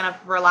 and she's going to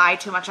rely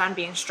too much on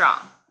being strong.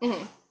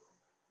 Mm-hmm.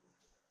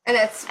 And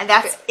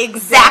that's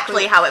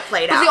exactly how it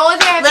played out. The only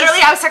thing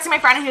I was texting my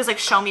friend and he was like,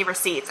 show me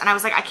receipts. And I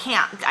was like, I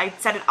can't. I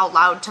said it out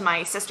loud to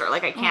my sister.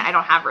 Like, I can't. I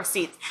don't have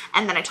receipts.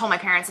 And then I told my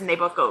parents and they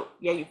both go,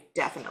 yeah, you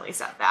definitely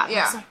said that.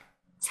 Yeah. Like,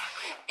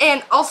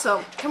 and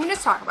also, can we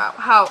just talk about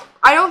how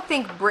I don't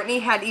think Brittany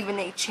had even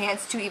a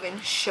chance to even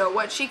show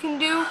what she can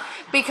do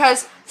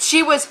because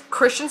she was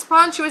Christian's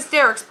pawn, she was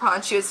Derek's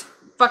pawn, she was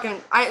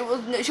fucking...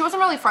 she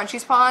wasn't really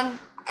Frenchie's pawn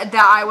that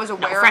I was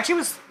aware of. Frenchie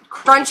was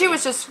crazy. Frenchie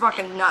was just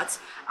fucking nuts.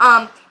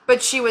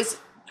 But she was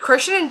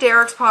Christian and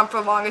Derek's pawn for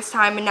the longest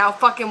time, and now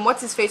fucking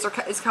what's-his-face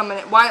is coming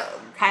in.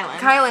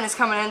 Kylan is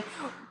coming in,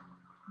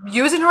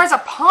 using her as a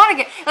pawn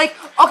again. Like,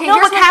 okay, no,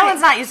 but Kylan's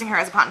not using her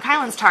as a pawn.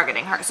 Kylan's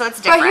targeting her, so it's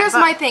different. But here's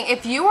my thing.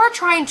 If you are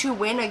trying to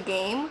win a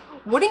game,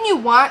 wouldn't you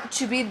want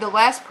to be the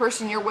last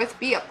person you're with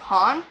be a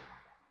pawn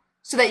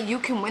so that you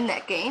can win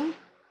that game?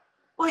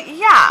 Well,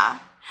 yeah.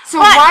 So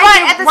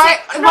why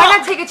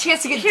not take a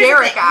chance to get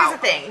Derek out?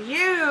 Here's the thing.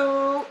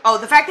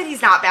 The fact that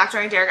he's not back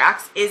during Derek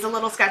X is a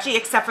little sketchy,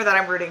 except for that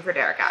I'm rooting for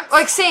Derek X.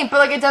 Like, same, but,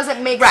 like, it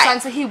doesn't make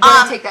sense that he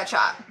wouldn't take that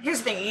shot. Here's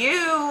the thing.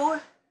 You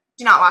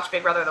do not watch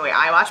Big Brother the way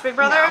I watch Big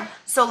Brother. No.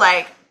 So,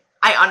 like,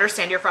 I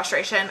understand your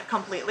frustration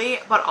completely,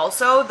 but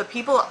also the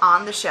people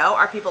on the show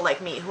are people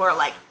like me who are,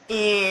 like,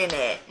 in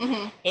it.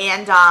 Mm-hmm.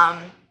 And,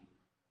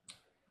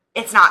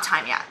 it's not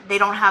time yet. They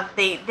don't have,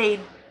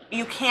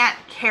 you can't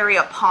carry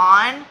a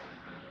pawn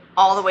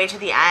all the way to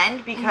the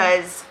end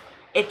because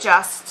it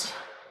just,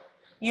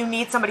 you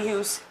need somebody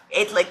who's,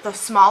 like, the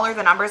smaller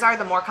the numbers are,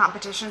 the more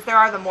competitions there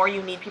are, the more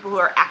you need people who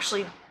are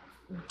actually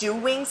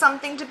doing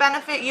something to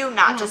benefit you,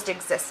 not just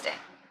existing.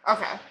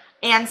 Okay.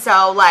 And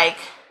so, like,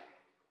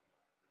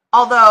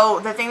 although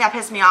the thing that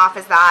pissed me off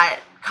is that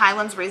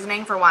Kylan's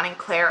reasoning for wanting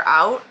Claire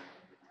out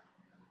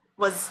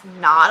was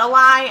not a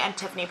lie, and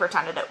Tiffany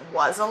pretended it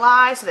was a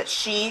lie so that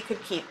she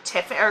could keep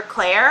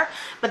Claire,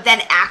 but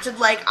then acted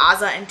like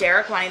Azza and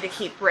Derek wanting to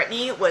keep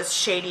Brittany was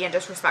shady and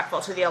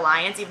disrespectful to the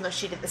alliance, even though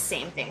she did the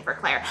same thing for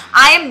Claire.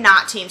 I am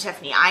not Team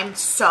Tiffany. I'm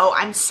so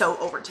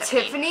over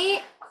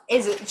Tiffany.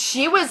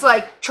 She was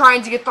like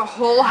trying to get the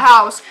whole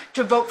house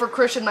to vote for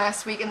Christian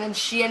last week, and then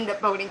she ended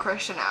up voting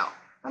Christian out.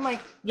 I'm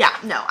like, yeah,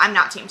 no, I'm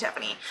not Team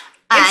Tiffany.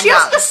 And she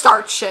has to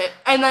start shit.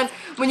 And then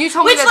when you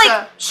told me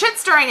that shit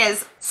stirring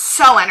is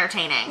so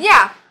entertaining.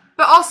 Yeah,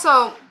 but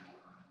also,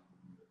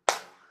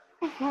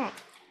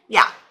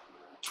 yeah.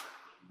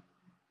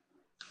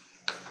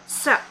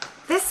 So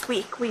this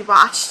week we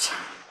watched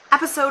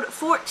episode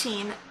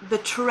 14, The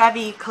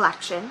Trevi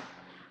Collection.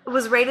 It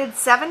was rated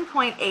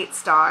 7.8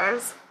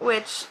 stars,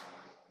 which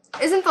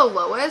isn't the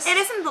lowest. It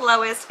isn't the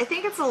lowest. I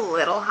think it's a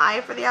little high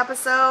for the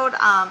episode.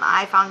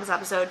 I found this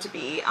episode to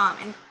be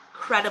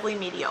incredibly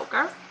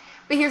mediocre.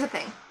 But here's the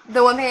thing.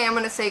 The one thing I am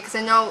going to say, because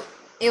I know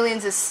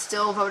Aliens is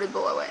still voted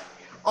below it.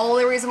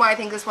 Only reason why I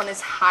think this one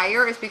is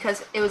higher is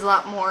because it was a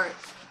lot more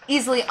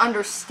easily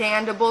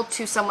understandable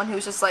to someone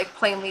who's just, like,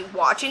 plainly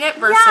watching it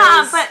versus...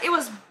 Yeah, but it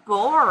was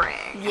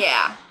boring.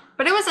 Yeah.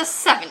 But it was the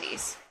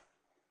 70s.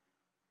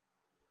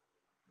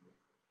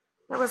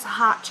 There was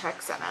hot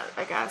chicks in it,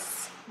 I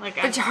guess. Like,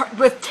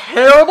 with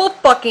terrible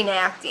fucking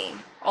acting.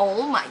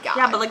 Oh my god.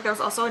 Yeah, but, like, there's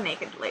also a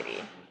naked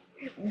lady.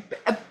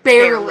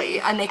 Barely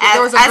a naked.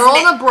 There was a girl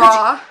in a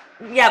bra.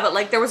 Yeah, but,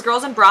 like, there was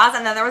girls in bras,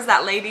 and then there was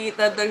that lady, in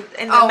the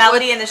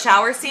Melody in the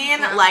shower scene.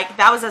 Yeah. Like,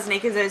 that was as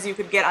naked as you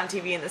could get on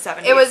TV in the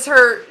 70s. It was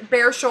her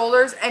bare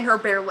shoulders and her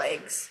bare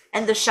legs.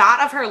 And the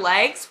shot of her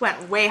legs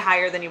went way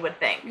higher than you would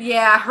think.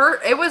 Yeah,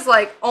 it was,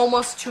 like,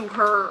 almost to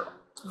her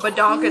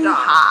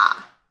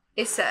badonkadonk.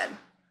 It said.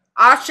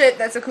 Ah, shit,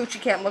 that's a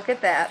coochie cam. Look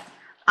at that.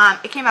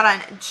 It came out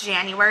on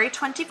January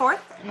 24th,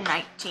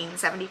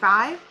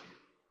 1975.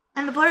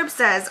 And the blurb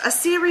says, a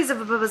series of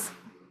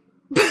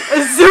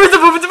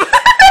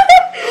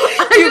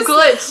You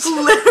glitched.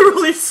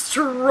 Literally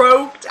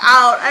stroked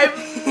out. I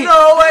have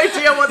no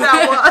idea what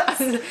that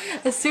was.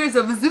 A series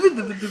of...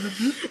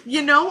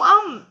 You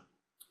know,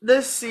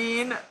 the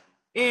scene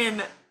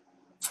in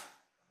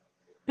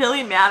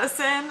Billy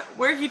Madison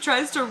where he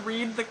tries to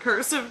read the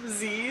cursive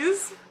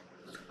Z's?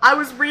 I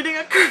was reading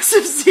a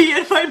cursive Z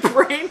and my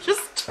brain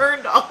just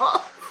turned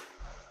off.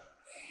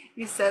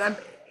 You said,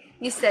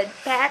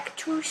 back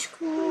to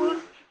school,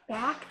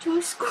 back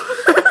to school.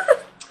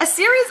 A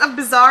series of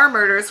bizarre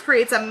murders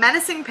creates a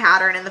menacing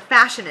pattern in the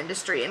fashion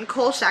industry, and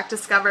Kolchak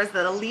discovers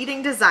that a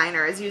leading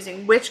designer is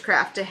using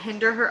witchcraft to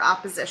hinder her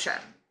opposition.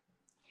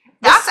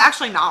 That's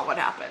actually not what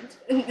happened.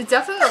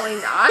 Definitely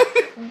not.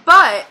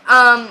 But,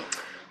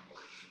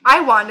 I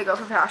wanted to go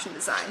for fashion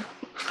design.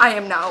 I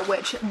am now a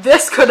witch.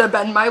 This could have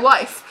been my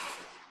life.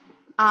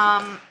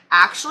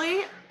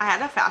 Actually, I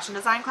had a fashion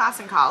design class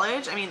in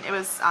college. I mean, it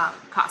was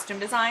costume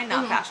design,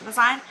 not fashion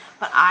design.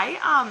 But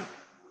I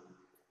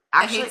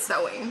hate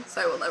sewing,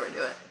 so I will never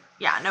do it.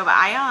 Yeah, no, but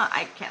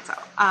I can't sew.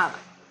 I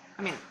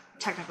mean,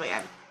 technically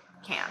I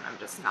can. I'm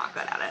just not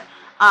good at it.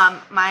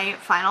 My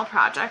final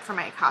project for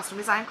my costume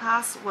design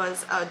class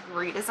was a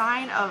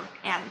redesign of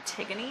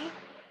Antigone.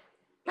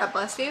 God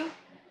bless you.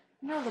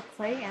 You know the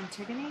play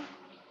Antigone?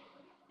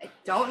 I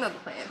don't know the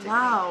play Antigone.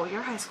 Wow,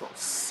 your high school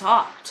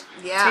sucked.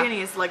 Yeah.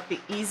 Antigone is like the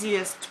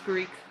easiest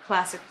Greek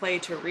classic play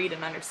to read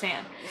and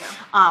understand.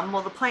 Yeah.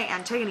 Well, the play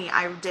Antigone,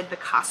 I did the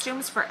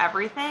costumes for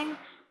everything.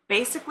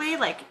 Basically,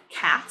 like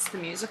Cats, the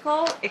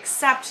musical,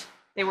 except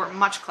they were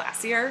much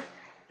classier.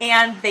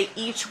 And they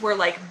each were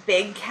like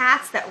big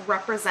cats that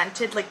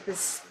represented like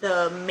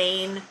the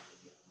main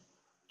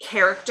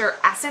character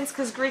essence,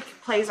 because Greek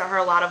plays are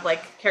a lot of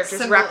like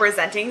characters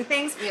representing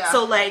things. Yeah.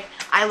 So like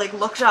I like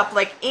looked up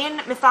like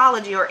in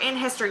mythology or in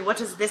history, what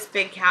does this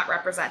big cat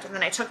represent? And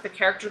then I took the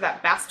character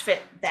that best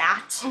fit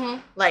that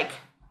like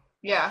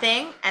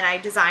thing, and I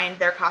designed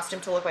their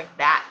costume to look like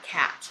that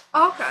cat.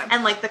 Okay.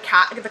 And like the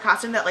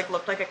costume that like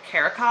looked like a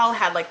caracal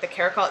had like the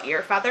caracal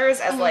ear feathers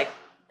as like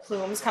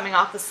plumes coming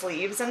off the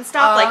sleeves and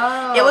stuff.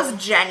 Like it was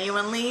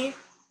genuinely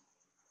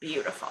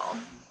beautiful.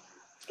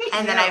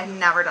 And then I've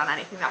never done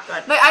anything that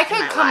good. But I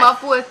could come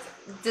up with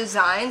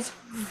designs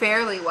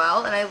fairly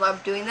well, and I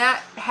love doing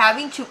that.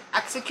 Having to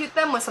execute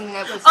them was something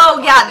I was...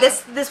 Oh, yeah,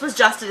 this was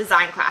just a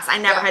design class. I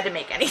never had to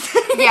make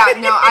anything. Yeah,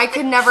 no, I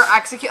could never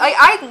execute... Like,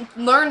 I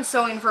learned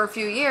sewing for a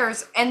few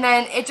years, and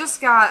then it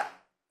just got...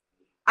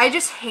 I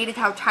just hated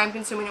how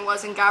time-consuming it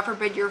was, and God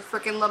forbid your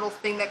freaking little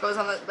thing that goes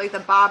on the... Like, the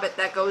bobbit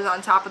that goes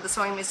on top of the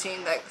sewing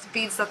machine that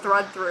feeds the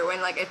thread through,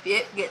 and, like, if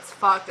it gets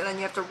fucked, and then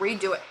you have to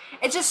redo it.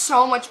 It's just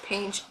so much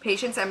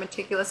patience and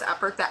meticulous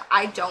effort that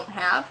I don't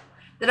have.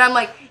 That I'm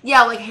like,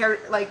 yeah, like hair,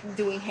 like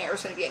doing hair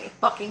is gonna be any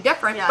fucking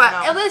different, but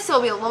at least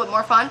it'll be a little bit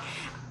more fun.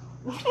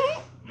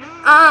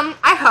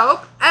 I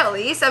hope, at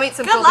least. I meet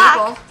some cool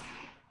people.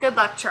 Good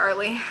luck,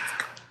 Charlie.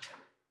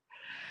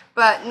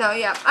 But no,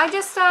 yeah, I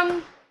just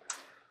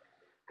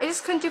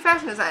couldn't do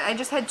fashion design. I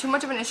just had too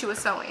much of an issue with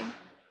sewing.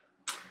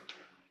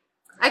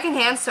 I can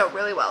hand sew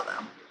really well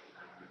though.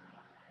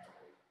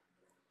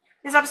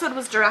 This episode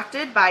was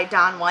directed by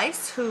Don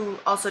Weiss, who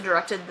also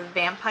directed The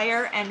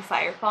Vampire and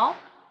Firefall.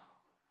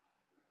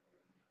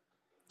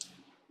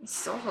 He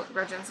still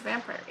represents The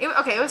Vampire. It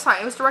was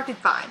fine. It was directed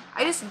fine.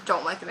 I just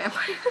don't like The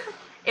Vampire.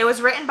 It was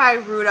written by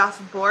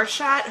Rudolph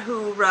Borchardt,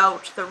 who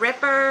wrote The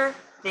Ripper,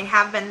 They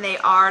Have Been, They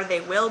Are,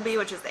 They Will Be,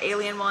 which is the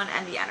alien one,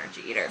 and The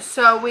Energy Eater.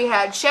 So we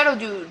had Shadow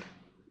Dude.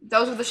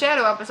 Those were the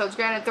Shadow episodes.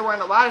 Granted, there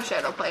weren't a lot of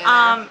Shadow play in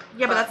there.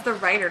 Yeah, but that's the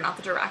writer, not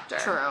the director.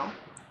 True.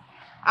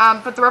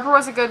 But The Ripper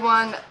was a good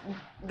one.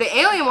 The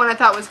Alien one I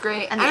thought was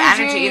great. And The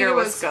Energy Eater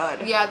was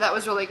good. Yeah, that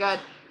was really good.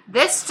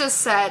 This just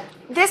said...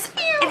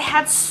 It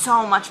had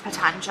so much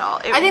potential.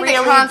 I think really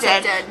the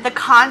concept did. The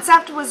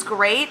concept was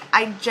great.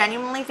 I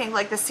genuinely think,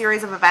 like, the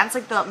series of events,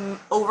 like, the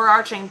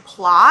overarching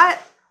plot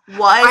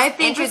was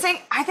interesting.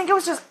 I think it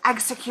was just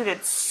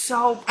executed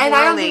so poorly. And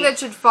I don't think that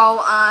should fall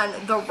on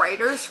the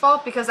writer's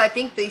fault, because I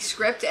think the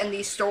script and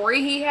the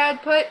story he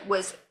had put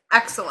was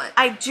excellent.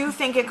 I do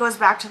think it goes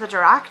back to the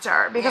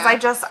director, because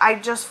I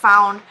just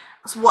found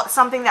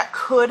something that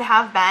could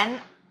have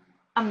been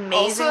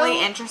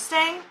amazingly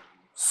interesting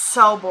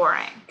so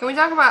boring. Can we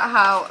talk about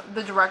how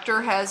the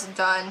director has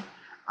done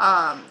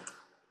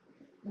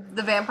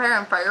The Vampire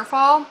and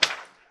Firefall,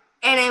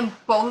 and in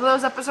both of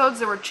those episodes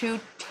there were two,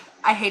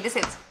 I hate to say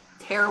it's,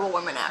 terrible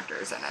women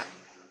actors in it.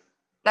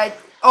 That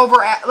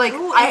like...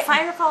 Ooh, in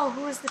Firefall,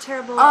 who was the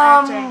terrible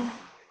acting?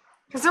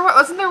 Because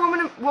wasn't there a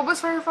woman... What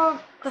was Firefall?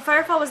 The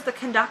Firefall was the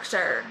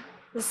conductor,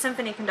 the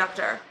symphony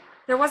conductor.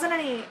 There wasn't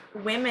any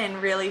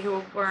women, really,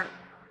 who weren't...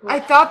 I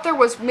thought there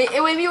was... Maybe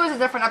it was a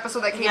different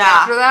episode that came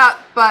after that,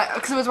 but...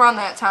 Because it was around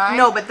that time.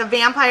 No, but the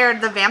female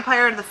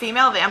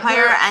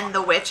vampire, and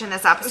the witch in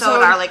this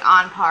episode are, like,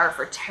 on par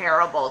for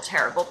terrible,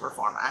 terrible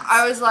performance.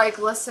 I was like,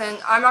 listen,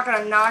 I'm not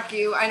going to knock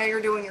you. I know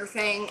you're doing your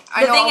thing.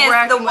 I know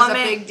overacting was a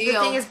big deal.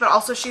 The thing is, but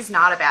also she's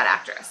not a bad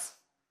actress.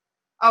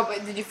 Oh,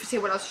 but did you see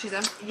what else she's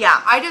in? Yeah.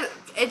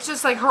 It's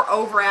just like her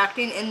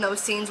overacting in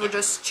those scenes were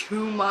just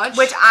too much.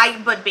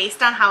 But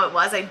based on how it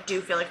was, I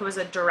do feel like it was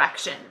a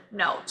direction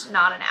note,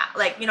 not an act.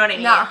 Like, you know what I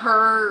mean? Not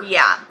her,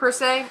 yeah, per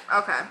se?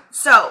 Okay.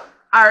 So,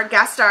 our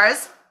guest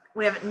stars,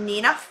 we have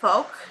Nina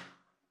Foch.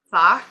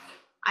 I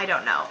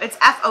don't know. It's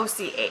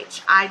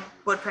Foch. I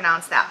would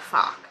pronounce that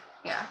Foch.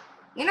 Yeah.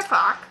 Nina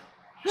Foch.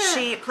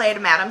 She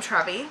played Madame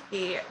Trevy,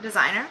 the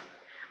designer.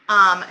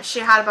 She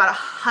had about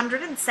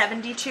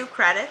 172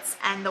 credits,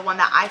 and the one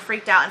that I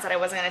freaked out and said I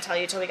wasn't going to tell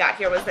you till we got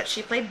here was that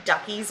she played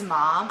Ducky's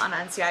mom on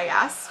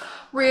NCIS.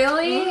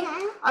 Really?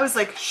 Mm-hmm. I was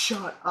like,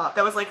 shut up.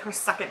 That was like her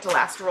second to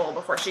last role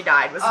before she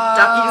died, was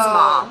Ducky's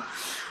mom.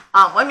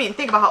 I mean,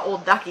 think about how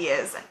old Ducky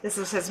is. This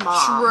is his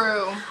mom.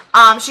 True.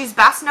 She's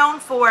best known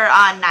for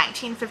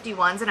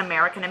 1951's An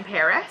American in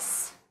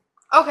Paris.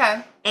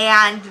 Okay.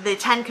 And the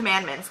Ten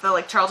Commandments, the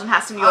like Charlton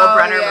Heston, Yul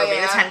Brynner movie,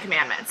 yeah. The Ten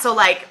Commandments. So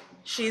like,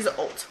 she's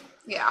old.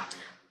 Yeah.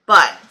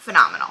 But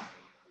phenomenal.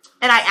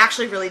 And I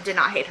actually really did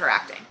not hate her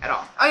acting at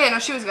all. Oh yeah, no,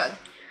 she was good.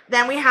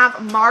 Then we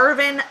have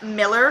Marvin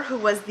Miller, who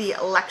was the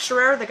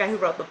lecturer, the guy who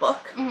wrote the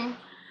book.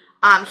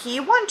 Mm-hmm.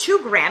 He won 2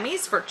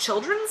 Grammys for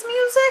children's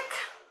music.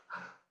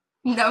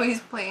 No, he's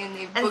playing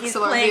the books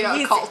about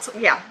the occult.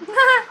 Yeah.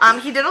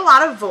 He did a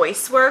lot of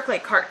voice work,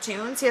 like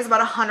cartoons. He has about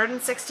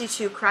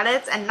 162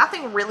 credits, and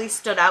nothing really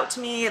stood out to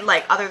me,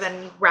 like other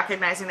than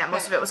recognizing that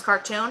most of it was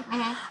cartoon.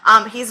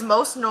 Mm-hmm. He's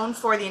most known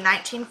for the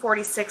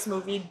 1946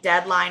 movie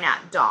Deadline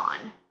at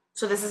Dawn.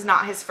 So this is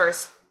not his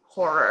first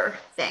horror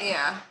thing.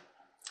 Yeah.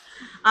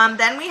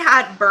 Then we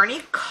had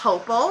Bernie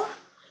Kopel,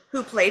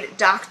 who played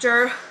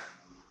Dr.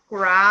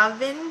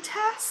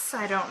 Gravintes.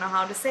 I don't know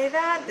how to say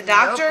that. The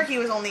doctor, he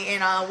was only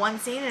in one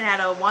scene and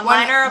had a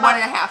one-liner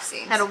about... 1.5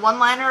 scenes. Had a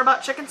one-liner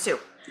about chicken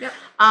soup. Yep.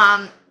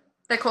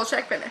 That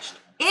Kolchak finished.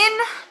 In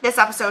this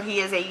episode, he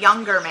is a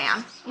younger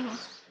man. Mm-hmm.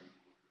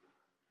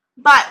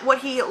 But what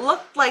he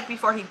looked like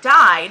before he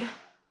died,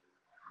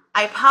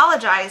 I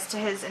apologized to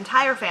his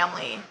entire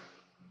family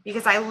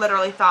because I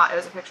literally thought it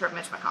was a picture of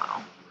Mitch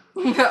McConnell.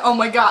 Oh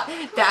my god,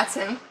 that's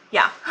him.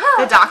 Yeah.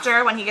 The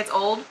doctor, when he gets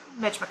old,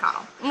 Mitch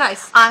McConnell.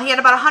 Nice. He had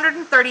about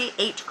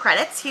 138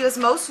 credits. He was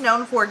most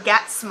known for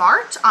Get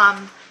Smart.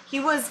 He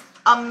was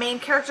a main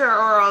character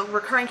or a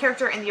recurring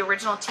character in the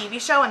original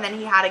TV show, and then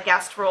he had a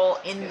guest role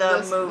in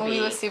the movie.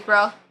 With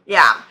Super.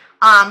 Yeah.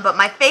 But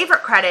my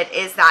favorite credit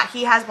is that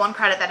he has one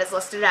credit that is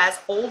listed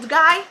as Old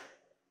Guy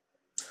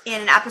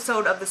in an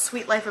episode of The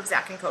Sweet Life of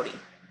Zack and Cody.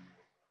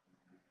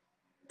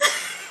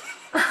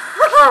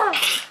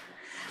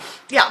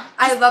 Yeah.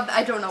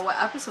 I don't know what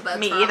episode that's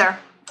Me from. either.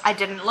 I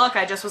didn't look.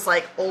 I just was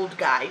like, old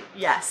guy.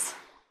 Yes.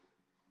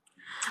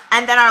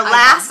 And then our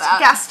last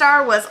guest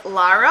star was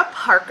Lara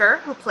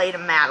Parker, who played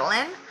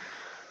Madeline.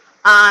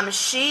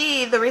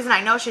 The reason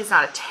I know she's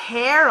not a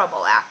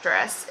terrible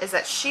actress is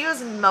that she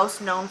was most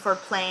known for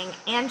playing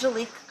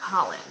Angelique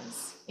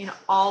Collins in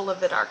all of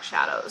the Dark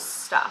Shadows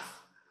stuff.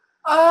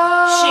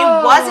 Oh. She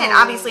wasn't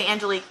obviously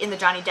Angelique in the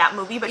Johnny Depp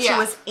movie, but she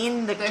was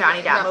in the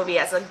Johnny Depp movie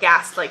as a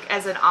guest, like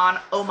as an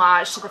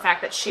homage to the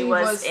fact that she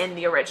was in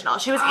the original.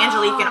 She was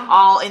Angelique in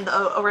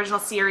the original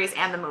series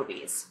and the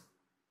movies.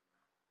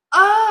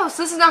 Oh,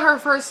 so this is not her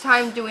first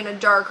time doing a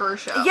darker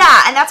show.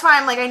 Yeah, and that's why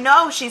I'm like, I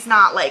know she's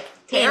not like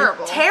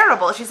terrible.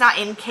 She's not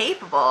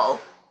incapable.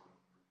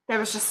 There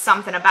was just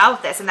something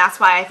about this, and that's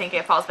why I think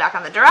it falls back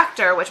on the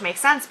director, which makes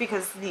sense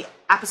because the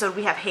episode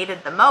we have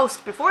hated the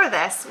most before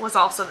this was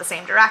also the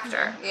same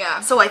director.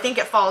 Yeah. So I think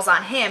it falls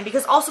on him,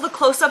 because also the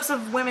close-ups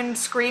of women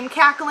scream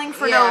cackling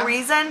for no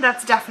reason,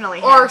 that's definitely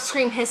him. Or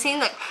scream hissing,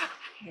 like...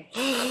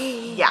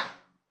 Yeah.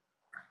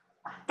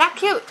 That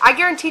cute. I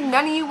guarantee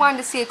none of you wanted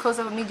to see a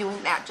close-up of me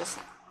doing that just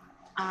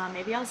now.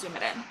 Maybe I'll zoom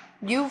it in.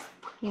 You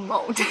fucking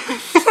won't. The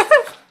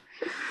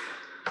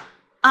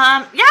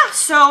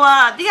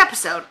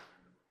episode.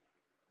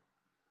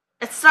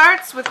 It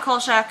starts with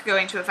Kolchak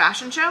going to a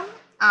fashion show.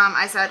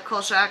 I said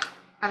Kolchak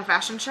at a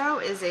fashion show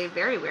is a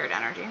very weird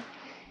energy.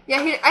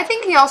 Yeah, I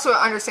think he also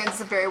understands it's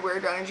a very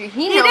weird energy.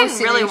 He didn't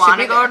really want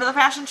to go to the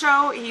fashion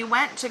show. He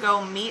went to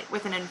go meet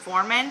with an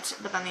informant,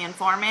 but then the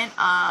informant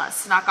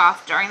snuck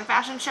off during the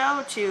fashion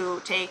show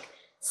to take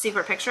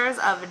secret pictures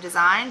of a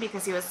design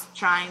because he was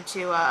trying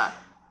to,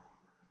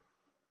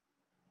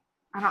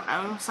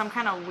 some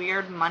kind of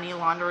weird money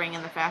laundering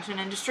in the fashion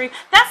industry.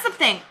 That's the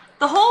thing.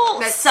 The whole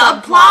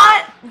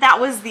subplot that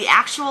was the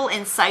actual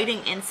inciting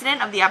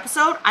incident of the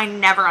episode, I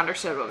never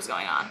understood what was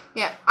going on.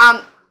 Yeah.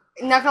 Not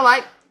gonna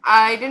lie,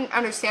 I didn't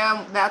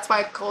understand that's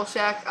why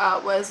Kolchak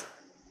was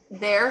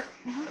there,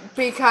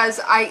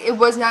 because it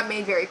was not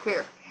made very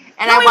clear.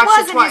 And I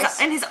watched it twice.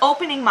 In his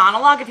opening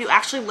monologue, if you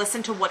actually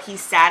listen to what he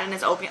said in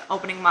his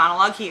opening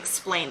monologue, he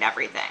explained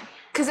everything.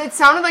 Because it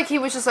sounded like he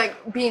was just,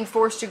 like, being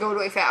forced to go to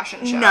a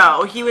fashion show.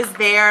 No, he was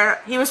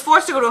there. He was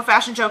forced to go to a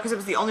fashion show because it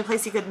was the only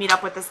place he could meet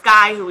up with this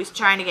guy who was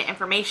trying to get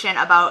information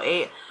about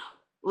a,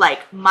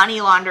 like, money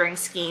laundering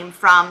scheme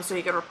so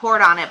he could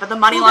report on it. But the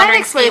money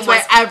laundering scheme was...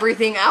 why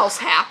everything else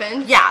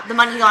happened. Yeah, the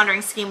money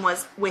laundering scheme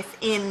was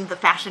within the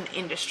fashion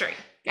industry.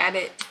 Got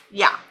it.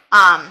 Yeah.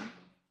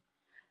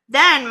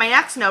 Then my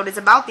next note is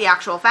about the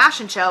actual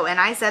fashion show, and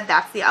I said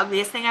that's the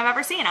ugliest thing I've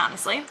ever seen,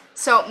 honestly.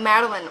 So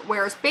Madeline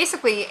wears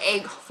basically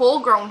a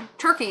full-grown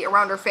turkey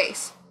around her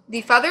face.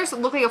 The feathers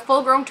look like a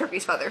full-grown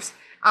turkey's feathers.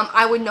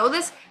 I would know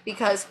this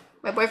because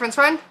my boyfriend's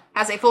friend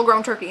has a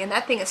full-grown turkey, and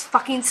that thing is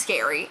fucking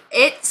scary.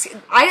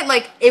 I didn't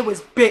like, it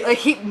was big. Like,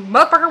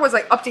 motherfucker was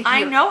like up to here.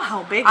 I know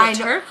how big a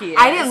turkey is.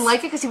 I didn't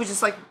like it because he was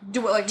just like,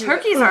 do it like...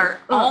 Turkeys are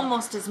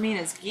almost as mean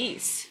as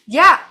geese.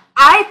 Yeah,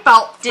 I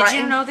felt threatened.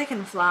 Did you know they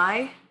can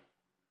fly?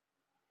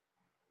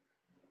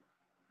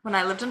 When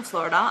I lived in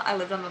Florida, I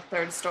lived on the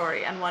 3rd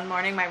story, and one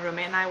morning my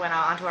roommate and I went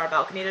out onto our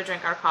balcony to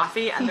drink our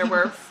coffee, and there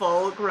were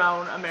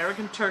full-grown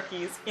American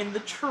turkeys in the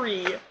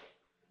tree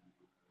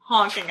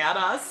honking at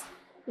us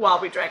while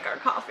we drank our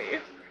coffee.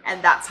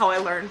 And that's how I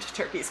learned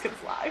turkeys can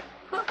fly.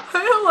 I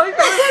don't like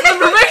that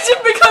information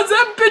because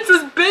that bitch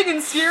was big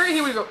and scary.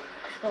 He would go,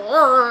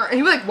 and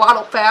he would like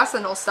waddle fast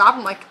and he'll stop.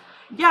 I'm like,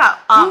 yeah,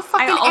 who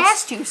fucking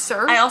asked you,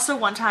 sir? I also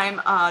one time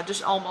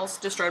just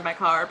almost destroyed my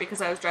car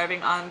because I was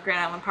driving on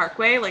Grand Island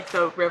Parkway, like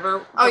the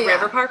river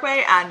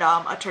parkway, and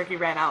a turkey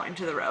ran out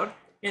into the road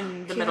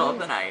in the middle of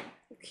the night.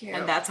 Cute.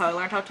 And that's how I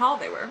learned how tall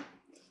they were.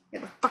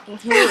 They're fucking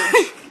huge.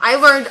 I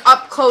learned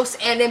up close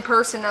and in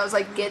person. I was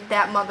like, get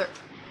that mother.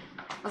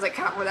 I was like,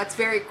 well, that's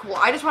very cool.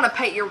 I just want to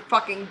pet your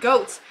fucking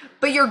goats,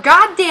 but your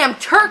goddamn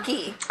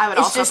turkey. I would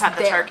also pet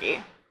the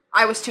turkey.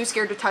 I was too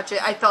scared to touch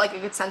it. I felt like I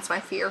could sense my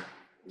fear.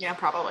 Yeah,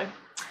 probably.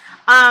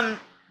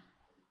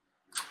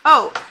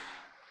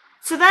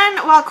 So then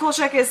while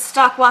Kolchak is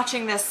stuck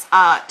watching this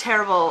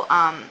terrible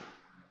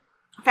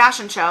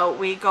fashion show,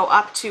 we go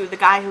up to the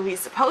guy who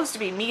he's supposed to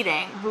be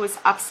meeting, who is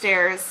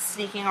upstairs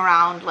sneaking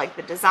around like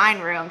the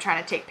design room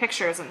trying to take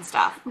pictures and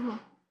stuff. Mm-hmm.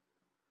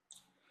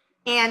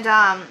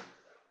 And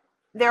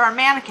there are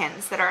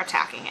mannequins that are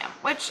attacking him,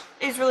 which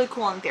is really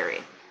cool in theory.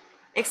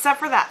 Except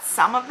for that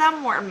some of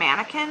them were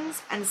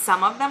mannequins and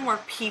some of them were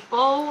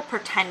people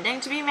pretending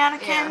to be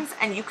mannequins,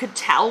 and you could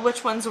tell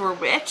which ones were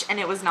which, and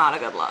it was not a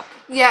good look.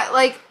 Yeah,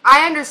 like,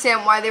 I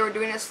understand why they were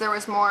doing this so there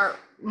was more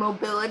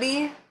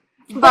mobility.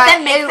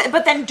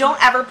 But then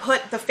don't ever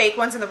put the fake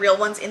ones and the real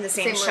ones in the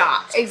same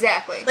shot.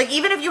 Exactly. Like,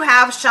 even if you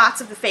have shots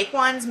of the fake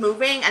ones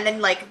moving, and then,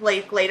 like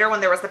later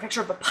when there was the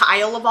picture of the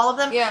pile of all of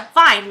them,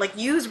 fine, like,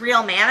 use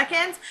real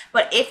mannequins,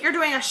 but if you're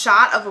doing a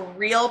shot of a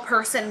real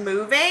person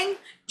moving,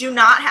 do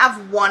not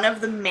have one of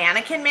the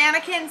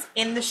mannequins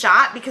in the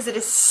shot, because it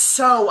is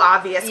so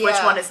obvious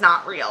which one is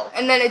not real.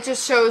 And then it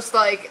just shows,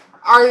 like,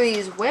 are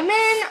these women?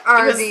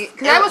 Because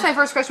that was my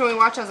first question when we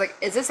watched it. I was like,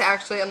 is this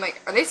actually, I'm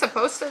like, are they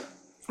supposed to...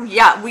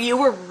 Yeah, you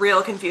were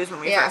real confused when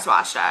we first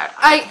watched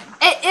it.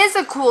 It is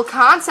a cool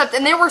concept,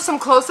 and there were some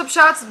close-up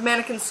shots of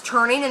mannequins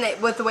turning,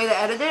 and with the way they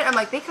edited it, I'm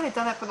like, they could have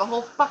done that for the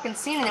whole fucking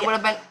scene, and it would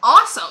have been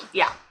awesome.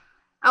 Yeah.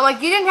 I'm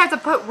like, you didn't have to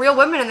put real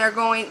women in there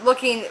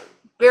looking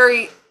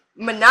very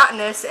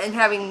monotonous and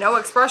having no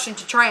expression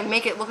to try and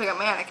make it look like a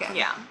mannequin.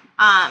 Yeah.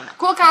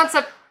 Cool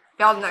concept,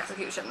 failed in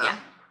execution, though. Yeah.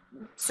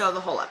 So the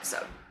whole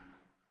episode.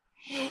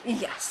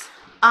 Yes.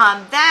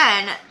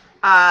 Then,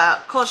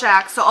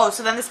 Kolchak,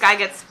 so then this guy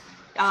gets...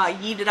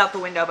 yeeted out the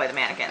window by the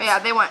mannequins. Yeah,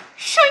 they went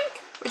shink,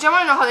 which I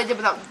want to know how they did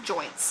without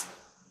joints.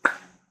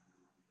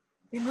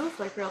 They moved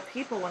like real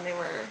people when they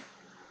were.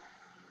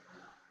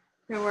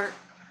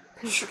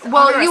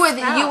 Well,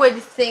 you would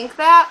think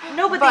that.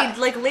 No, but they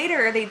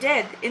later they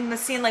did in the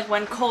scene, like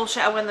when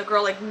the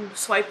girl like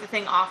swiped the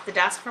thing off the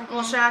desk from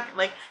Kolchak,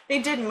 like they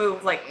did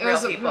move like real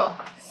people.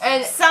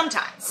 And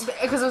sometimes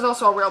because it was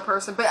also a real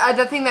person. But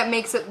the thing that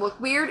makes it look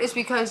weird is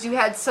because you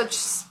had such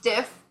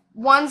stiff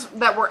ones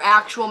that were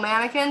actual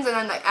mannequins, and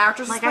then the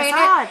actress was playing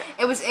it.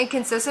 It was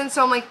inconsistent.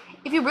 So I'm like,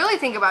 if you really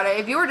think about it,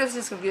 if you were just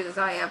as confused as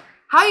I am,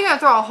 how are you gonna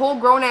throw a whole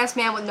grown-ass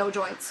man with no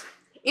joints?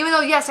 Even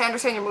though, yes, I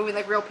understand you're moving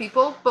like real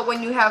people, but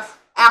when you have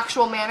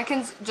actual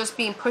mannequins just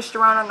being pushed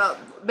around on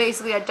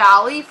basically a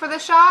dolly for the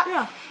shot,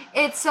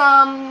 it's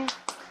not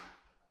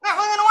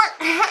really gonna work.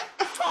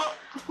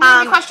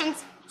 Any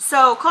questions?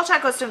 So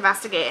Kolchak goes to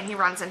investigate, and he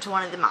runs into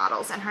one of the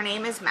models, and her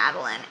name is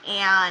Madeline,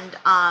 and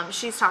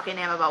she's talking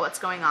to him about what's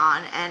going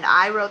on, and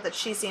I wrote that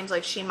she seems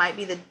like she might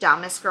be the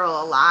dumbest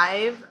girl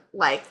alive,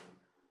 like,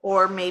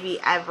 or maybe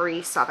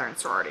every Southern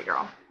sorority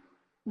girl.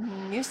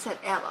 You said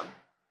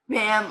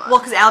Alabama. Well,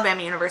 because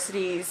Alabama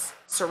University's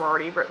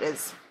sorority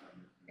is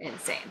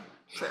insane.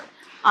 True.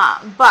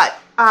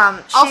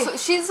 Also,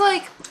 she's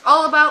like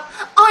all about,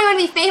 I want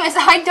to be famous.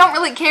 I don't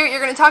really care what you're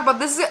going to talk about.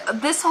 This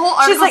whole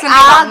article. She's like,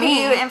 I'll give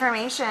you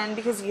information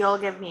because you'll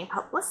give me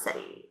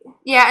publicity.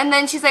 Yeah, and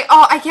then she's like,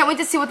 I can't wait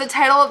to see what the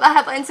title of the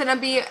headline's going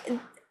to be.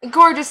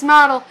 Gorgeous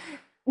model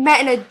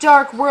met in a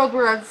dark world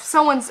where a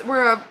fashion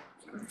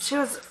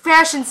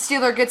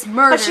stealer gets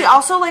murdered. But she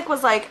also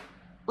was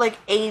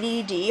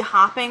ADD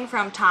hopping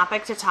from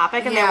topic to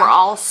topic, and they were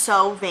all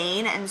so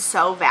vain and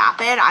so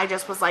vapid. I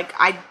just was like,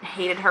 I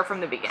hated her from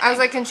the beginning. I was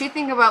like, can she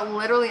think about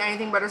literally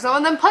anything but herself?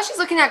 And then plus she's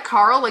looking at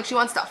Carl like she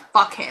wants to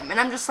fuck him, and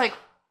I'm just like,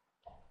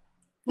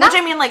 Which,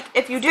 I mean, like,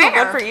 if you do, fair.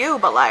 good for you,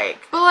 but, like...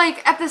 But,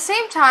 like, at the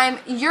same time,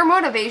 your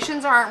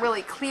motivations aren't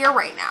really clear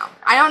right now.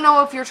 I don't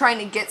know if you're trying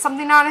to get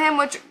something out of him,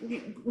 which,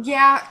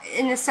 yeah,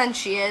 in a sense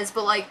she is,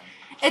 but, like,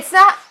 it's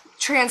not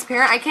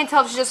transparent. I can't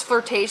tell if she's just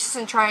flirtatious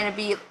and trying to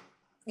be,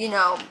 you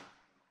know,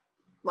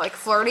 like,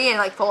 flirty and,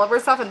 like, full of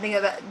herself and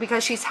think that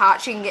because she's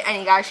hot, she can get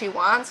any guy she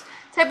wants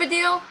type of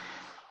deal.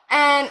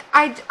 And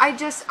I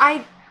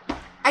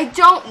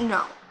don't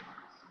know.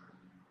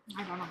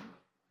 I don't know.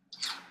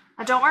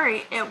 Don't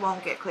worry, it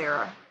won't get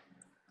clearer.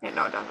 Yeah,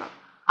 no, it doesn't.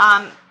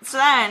 So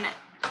then,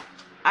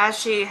 as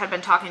she had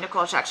been talking to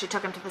Kolchak, she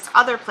took him to this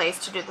other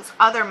place to do this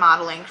other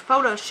modeling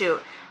photo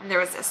shoot. And there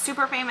was a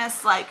super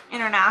famous, like,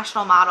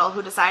 international model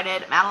who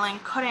decided Madeline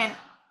couldn't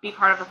be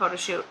part of the photo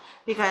shoot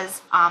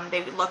because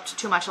they looked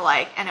too much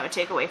alike and it would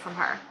take away from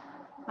her.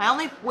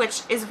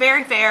 Which is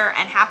very fair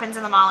and happens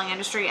in the modeling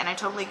industry, and I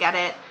totally get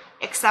it,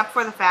 except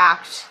for the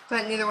fact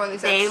that neither one of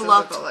these they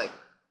looked alike.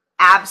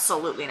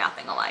 Absolutely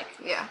nothing alike.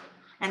 Yeah.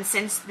 And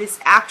since this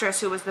actress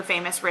who was the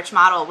famous rich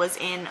model was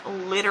in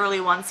literally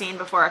one scene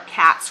before a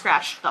cat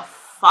scratched the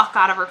fuck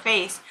out of her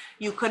face,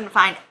 you couldn't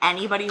find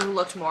anybody who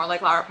looked more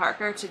like Laura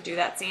Parker to do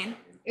that scene.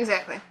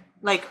 Exactly.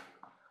 Like,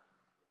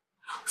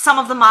 some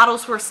of the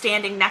models who were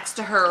standing next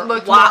to her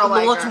looked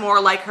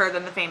more like her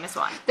than the famous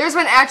one. There's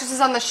been actresses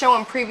on the show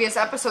in previous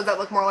episodes that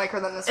look more like her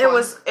than this one.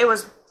 It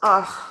was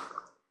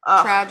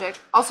tragic.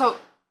 Also,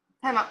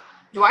 time out.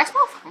 Do I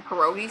smell fucking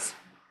pierogies?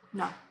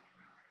 No.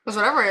 Because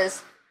whatever it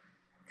is,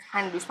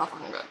 kind of do smell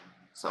fucking good.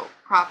 So,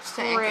 props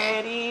to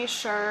Pretty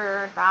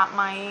sure that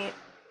might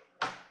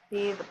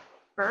be the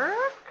burger?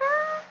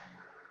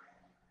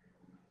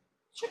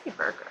 Should be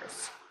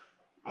burgers,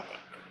 I think.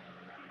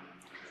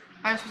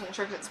 I was wasn't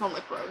sure because it smelled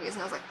like pierogies,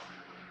 and I was like...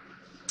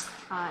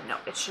 no,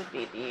 it should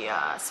be the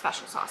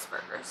special sauce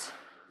burgers.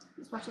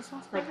 Special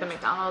sauce burgers? Like the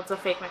McDonald's, the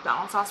fake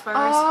McDonald's sauce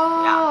burgers.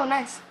 Oh, yeah.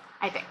 Nice.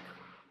 I think.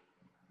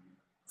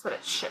 That's what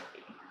it should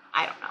be.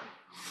 I don't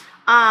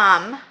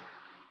know.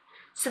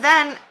 So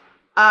then,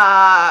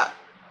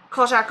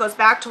 Kolchak goes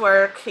back to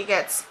work. He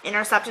gets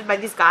intercepted by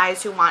these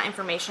guys who want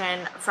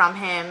information from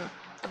him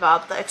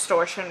about the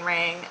extortion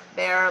ring.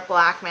 They're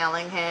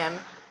blackmailing him.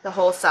 The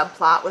whole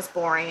subplot was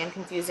boring and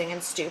confusing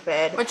and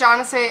stupid. Which,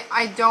 honestly,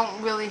 I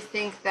don't really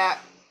think that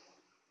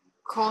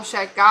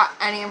Kolchak got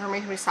any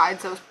information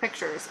besides those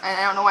pictures. And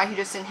I don't know why he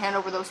just didn't hand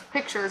over those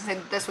pictures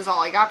and this was all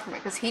I got from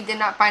it. Because he did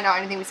not find out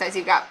anything besides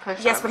he got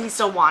pushed. Yes, but he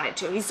still wanted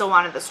to. He still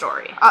wanted the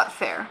story.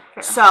 Fair.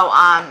 So,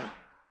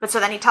 so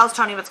then he tells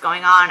Tony what's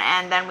going on,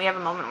 and then we have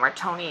a moment where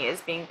Tony is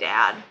being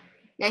dad.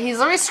 Yeah, he's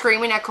literally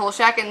screaming at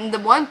Kolchak, and the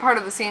one part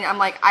of the scene, I'm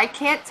like, I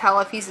can't tell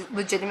if he's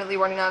legitimately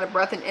running out of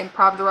breath and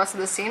improv the rest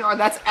of the scene, or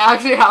that's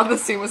actually how the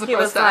scene was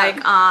supposed to end. He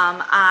was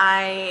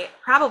like,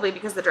 probably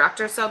because the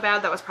director's so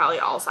bad, that was probably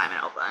all Simon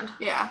Oakland.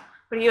 Yeah.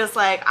 But he was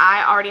like,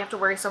 I already have to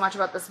worry so much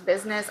about this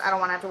business, I don't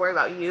want to have to worry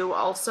about you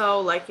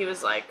also. Like, he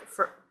was like,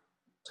 for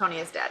Tony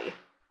is daddy.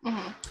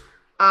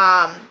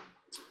 Mm-hmm.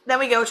 Then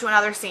we go to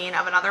another scene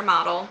of another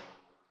model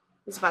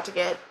who's about to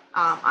get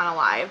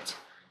unalived.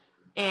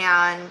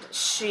 And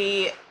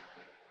she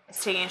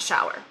is taking a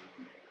shower.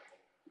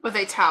 With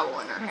a towel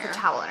in her hair. With a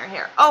towel in her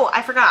hair. Oh,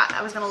 I forgot.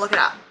 I was going to look it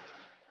up.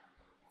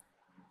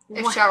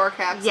 If shower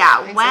caps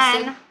existed?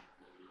 When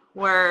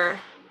were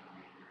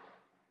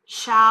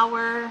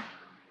shower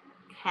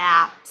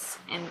caps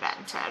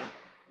invented?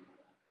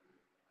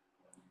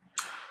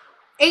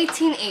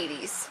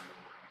 1880s.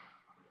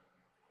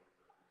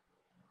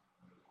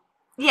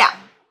 Yeah,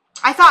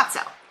 I thought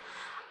so.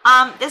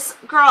 This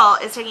girl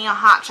is taking a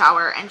hot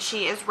shower, and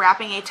she is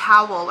wrapping a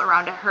towel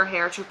around her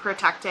hair to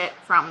protect it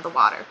from the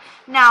water.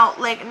 Now,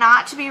 like,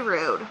 not to be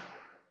rude,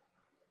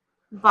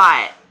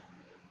 but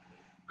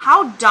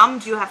how dumb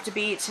do you have to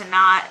be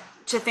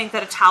to think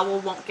that a towel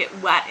won't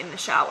get wet in the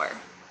shower?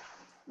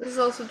 This is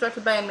also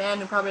directed by a man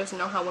who probably doesn't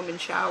know how women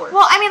shower.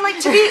 Well, I mean, like,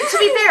 to be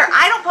fair,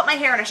 I don't put my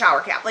hair in a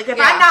shower cap. Like, if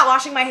I'm not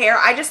washing my hair,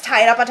 I just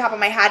tie it up on top of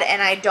my head,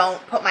 and I don't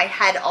put my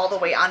head all the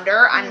way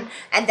under.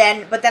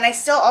 But then I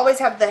still always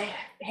have the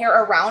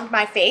hair around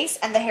my face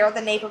and the hair at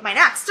the nape of my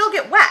neck still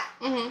get wet.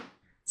 Mm-hmm.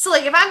 So,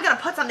 like, if I'm going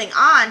to put something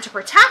on to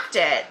protect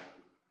it,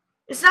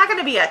 it's not going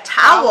to be a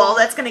towel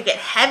that's going to get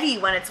heavy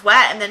when it's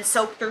wet and then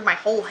soak through my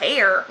whole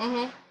hair.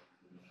 Mm-hmm.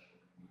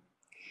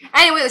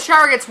 Anyway, the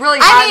shower gets really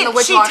hot in the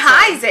witch watch. She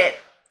ties it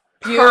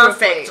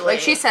perfectly.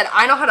 Like she said,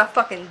 I know how to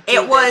fucking do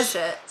it was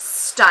this shit.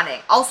 Stunning.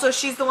 Also,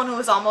 she's the one who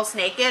was almost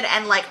naked,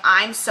 and, like,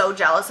 I'm so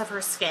jealous of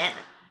her skin.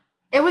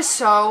 It was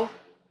so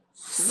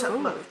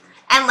smooth.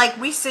 And, like,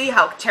 we see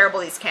how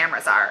terrible these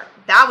cameras are.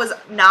 That was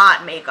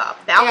not makeup.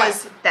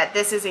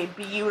 This is a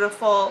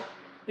beautiful,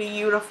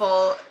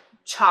 beautiful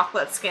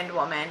chocolate-skinned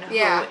woman who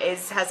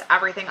has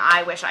everything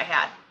I wish I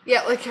had.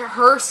 Yeah, like,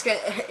 her skin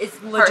is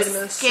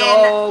legitimately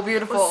so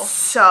beautiful.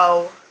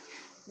 So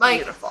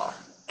beautiful.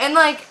 And,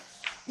 like,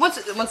 once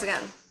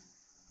again,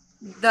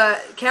 the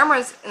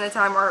cameras in the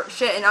time are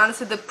shit, and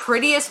honestly, the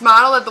prettiest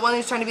model, like the one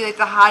who's trying to be like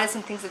the hottest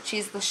and thinks that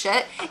she's the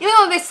shit, even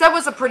though they said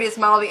was the prettiest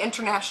model, the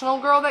international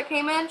girl that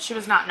came in, she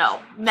was not. No,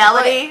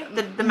 Melody,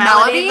 the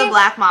Melody, the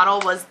black model,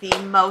 was the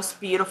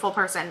most beautiful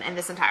person in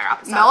this entire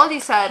episode.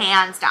 Melody said,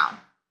 hands down.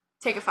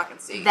 Take a fucking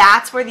seat.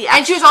 That's where the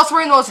and she was also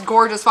wearing the most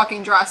gorgeous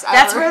fucking dress ever.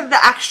 That's where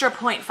the extra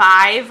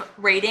 0.5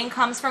 rating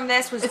comes from.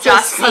 This was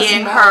just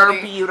seeing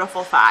her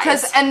beautiful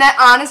thighs. And that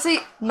honestly,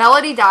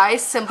 Melody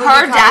dies simply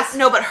her because death.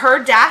 No, but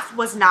her death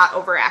was not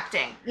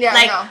overacting. Yeah,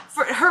 like no.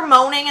 For her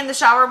moaning in the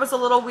shower was a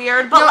little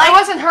weird. But no, like, it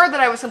wasn't her that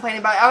I was complaining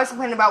about. I was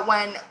complaining about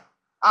when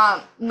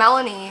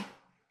Melanie,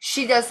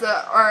 she does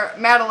or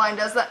Madeline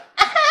does the.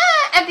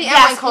 At the end,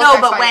 yes, when no,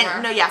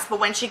 but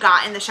when she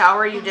got in the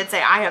shower, you did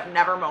say, I have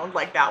never moaned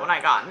like that when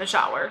I got in the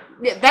shower.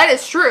 Yeah, that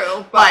is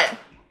true, but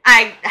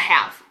I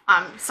have.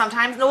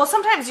 Sometimes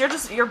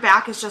your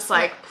back is just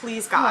like,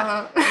 please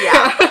God.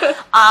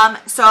 Yeah.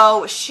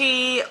 So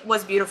she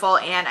was beautiful,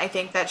 and I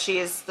think that she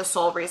is the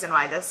sole reason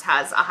why this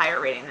has a higher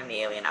rating than the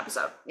Alien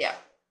episode. Yeah.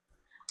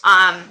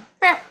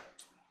 Fair.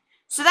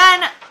 So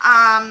then,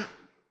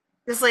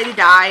 this lady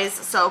dies,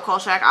 so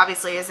Kolchak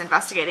obviously is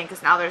investigating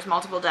because now there's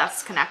multiple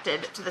deaths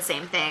connected to the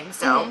same thing,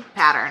 so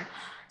pattern.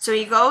 So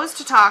he goes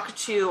to talk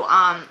to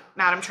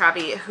Madame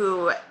Trevi,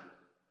 who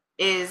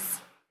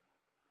is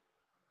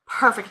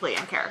perfectly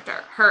in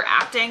character. Her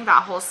acting,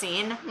 that whole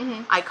scene,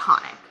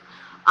 iconic.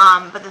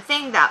 But the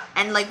thing that,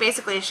 and like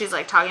basically she's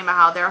like talking about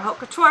how they're a haute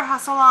couture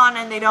salon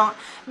and they don't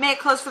make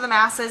clothes for the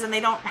masses and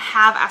they don't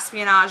have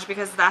espionage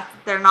because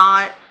they're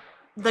not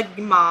the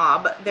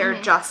mob, they're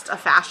just a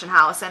fashion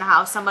house, and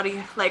how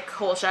somebody like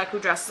Kolchak, who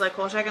dresses like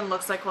Kolchak and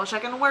looks like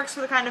Kolchak and works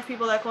for the kind of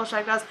people that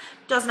Kolchak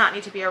does not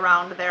need to be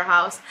around their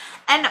house.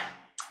 And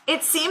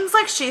it seems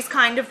like she's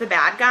kind of the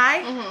bad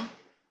guy,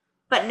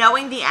 but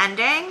knowing the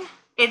ending,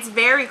 it's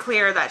very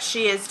clear that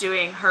she is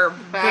doing her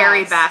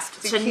very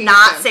best to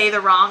not say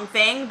the wrong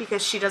thing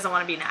because she doesn't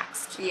want to be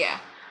next. Yeah.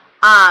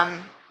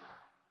 And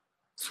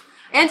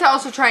to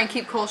also try and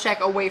keep Kolchak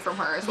away from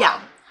her as well.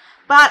 Yeah.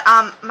 But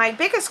my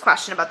biggest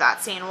question about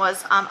that scene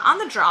was on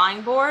the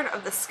drawing board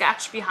of the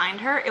sketch behind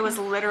her, it was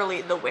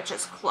literally the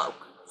witch's cloak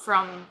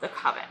from the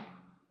Coven.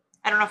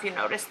 I don't know if you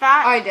noticed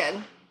that. I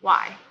did.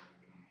 Why?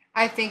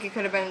 I think it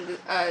could have been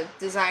a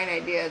design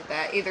idea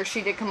that either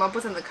she did come up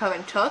with and the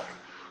Coven took,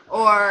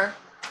 or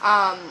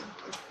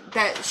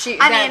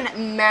that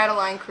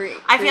Madeline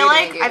created. I feel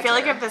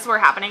like if this were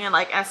happening in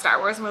like a Star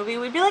Wars movie,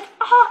 we'd be like,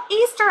 oh,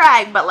 Easter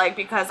egg. But like,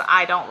 because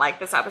I don't like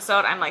this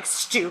episode, I'm like,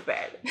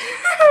 stupid.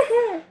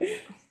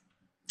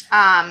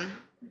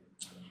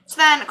 So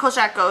then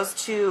Kolchak goes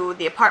to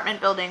the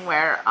apartment building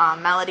where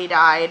Melody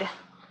died,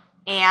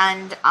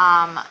 and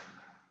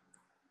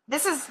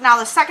this is now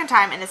the second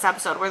time in this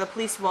episode where the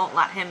police won't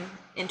let him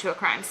into a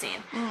crime scene.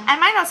 And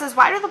my note says,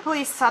 why do the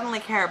police suddenly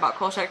care about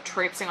Kolchak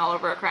traipsing all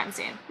over a crime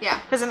scene? Yeah.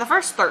 Because in the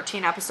first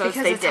 13 episodes,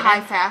 because they it's didn't.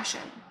 High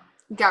fashion.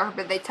 God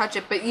forbid they touch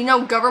it, but you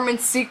know,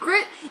 government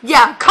secret?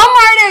 Yeah, come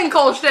right in,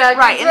 Kolchak.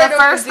 Right, in the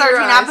first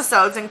 13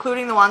 episodes,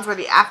 including the ones where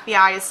the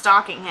FBI is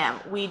stalking him,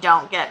 we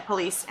don't get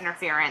police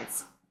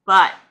interference.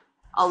 But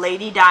a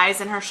lady dies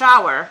in her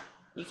shower,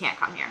 you can't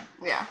come here.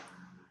 Yeah.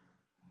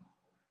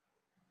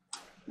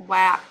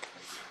 Whack.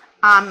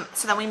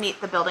 So then we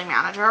meet the building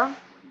manager,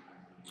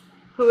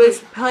 who is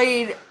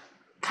played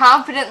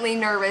confidently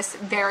nervous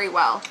very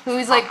well.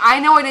 Who's like, I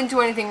know I didn't do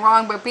anything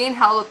wrong, but being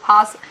held with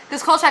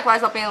because Kolchak lies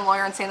about being a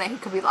lawyer and saying that he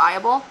could be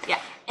liable. Yeah.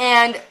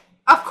 And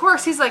of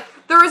course he's like,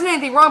 there isn't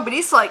anything wrong, but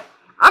he's like,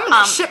 I'm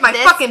gonna shit my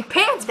fucking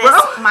pants, bro.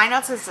 My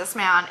note says this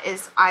man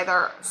is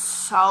either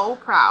so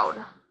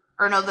proud,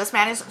 or no, this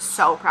man is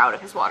so proud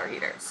of his water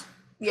heaters.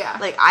 Yeah.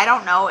 Like, I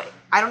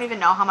don't even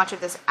know how much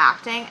of this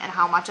acting and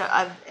how much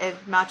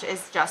much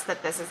is just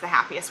that this is the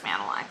happiest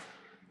man alive.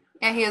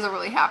 And he is a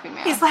really happy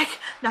man. He's like,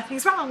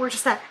 nothing's wrong, we're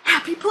just that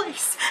happy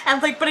place.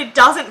 And like, but it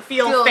doesn't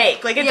feel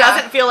fake. Like, it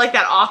doesn't feel like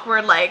that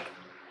awkward, like,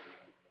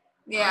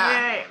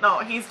 yeah. No,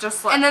 he's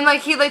just like. And then like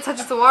he like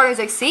touches the water and he's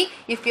like, see,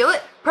 you feel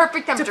it?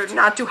 Perfect temperature.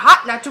 Not too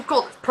hot, not too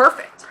cold. It's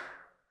perfect.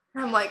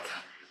 And I'm like,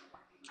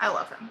 I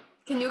love him.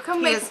 Can you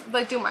come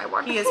do my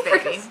work? He is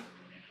baby.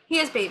 He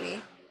is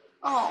baby.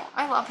 Oh,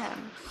 I love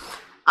him.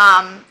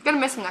 Gonna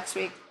miss him next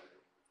week.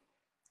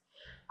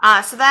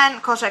 So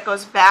then Kolchak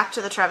goes back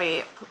to the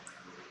Trevi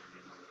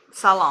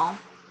salon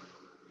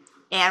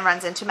and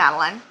runs into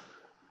Madeline,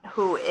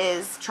 who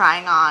is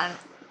trying on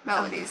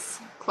Melody's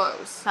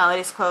clothes.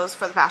 Melody's clothes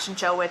for the fashion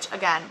show, which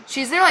again,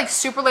 she's there like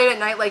super late at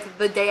night, like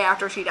the day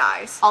after she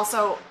dies.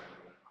 Also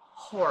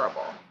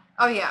horrible.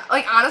 Oh yeah,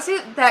 like honestly,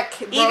 that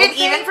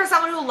even for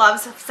someone who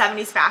loves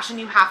 70s fashion,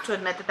 you have to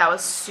admit that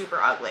was super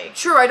ugly.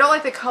 True, I don't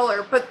like the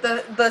color, but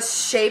the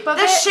shape of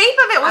it. The shape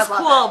of it was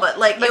cool, but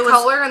like the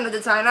color and the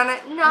design on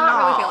it, not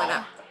really feeling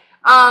it.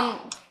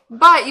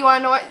 But you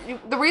want to know what?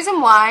 The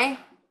reason why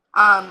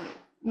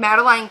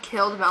Madeline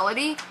killed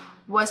Melody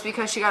was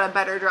because she got a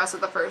better dress at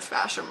the first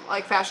fashion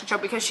show,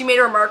 because she made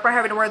a remark by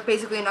having to wear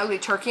basically an ugly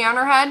turkey on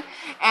her head,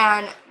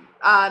 and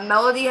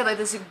Melody had like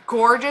this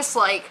gorgeous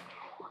like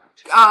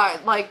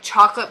like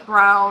chocolate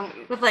brown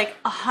with like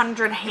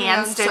 100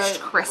 hand-stitched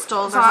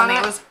crystals or on something.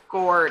 it. It was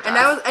gorgeous.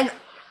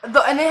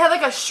 And they had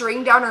like a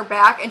string down her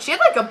back, and she had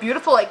like a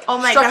beautiful like oh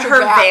my god,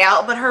 her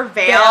back.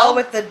 veil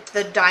with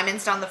the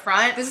diamonds down the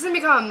front. This is gonna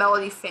become a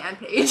Melody fan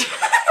page.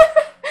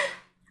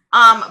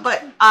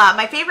 But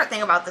my favorite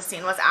thing about the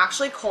scene was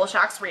actually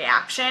Kolchak's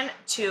reaction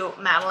to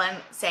Madeline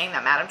saying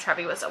that Madame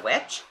Trevi was a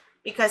witch,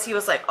 because he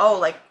was like, oh,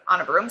 like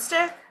on a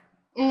broomstick?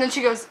 And then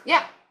she goes,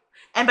 yeah.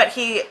 But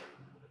he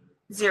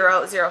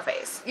zero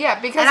face. Yeah,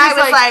 because and I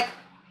was like,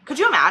 could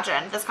you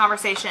imagine this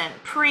conversation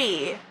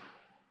pre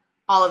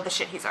all of the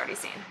shit he's already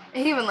seen?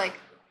 And he even like,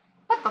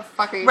 what the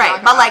fuck are you talking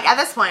about? But like at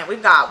this point,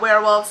 we've got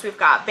werewolves, we've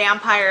got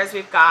vampires,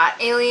 we've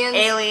got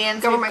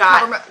aliens, government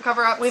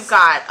cover-ups, we've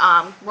got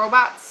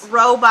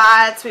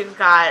robots, we've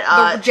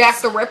got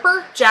Jack the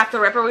Ripper,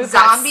 we've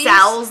zombies. got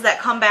cells that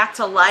come back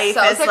to life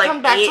as like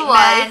ape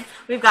men.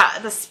 We've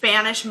got the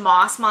Spanish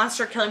moss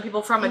monster killing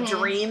people from a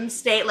dream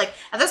state. Like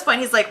at this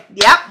point, he's like,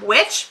 yep,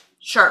 witch,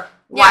 sure,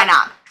 why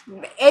not?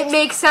 It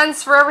makes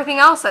sense for everything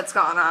else that's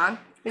gone on.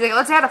 He's like,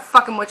 let's add a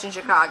fucking witch in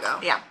Chicago.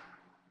 Yeah.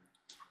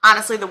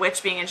 Honestly, the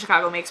witch being in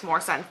Chicago makes more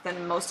sense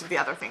than most of the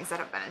other things that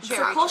have been in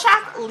Chicago. So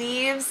Kolchak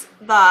leaves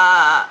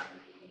the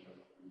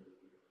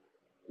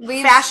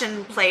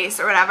fashion place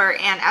or whatever,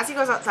 and as he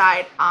goes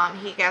outside,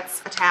 he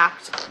gets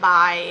attacked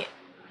by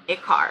a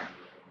car.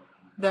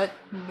 That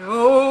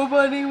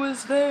nobody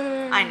was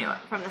there. I knew it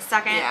from the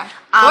second. Yeah.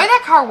 The way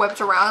that car whipped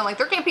around, like,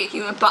 there can't be a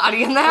human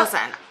body in that.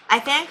 Listen, I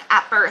think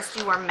at first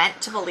you were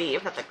meant to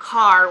believe that the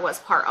car was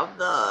part of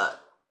the,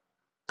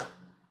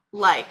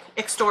 like,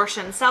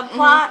 extortion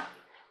subplot.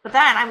 But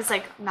then I was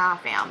like, nah,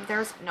 fam,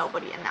 there's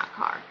nobody in that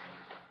car.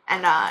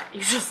 And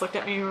you just looked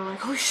at me and you were like,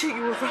 holy shit,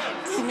 you were right.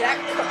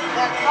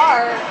 That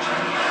car.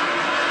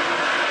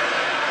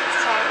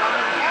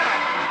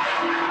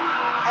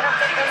 I don't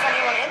think there's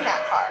anyone in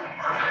that car.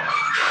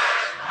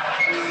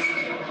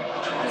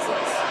 Who's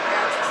this?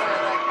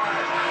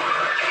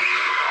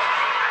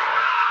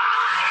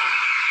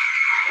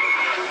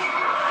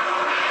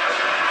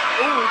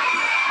 Ooh.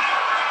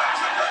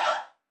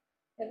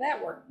 Did that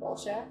work,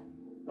 bullshit?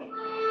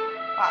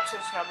 Watch,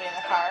 there's nobody in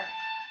the car.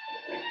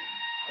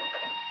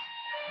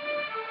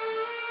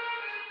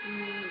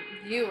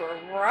 You were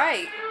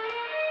right.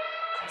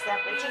 Is that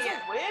witch?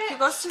 He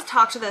goes to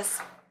talk to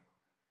this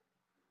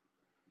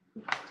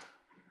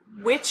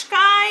witch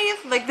guy,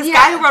 like this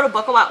guy who wrote a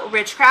book about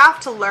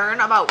witchcraft to learn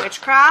about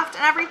witchcraft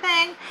and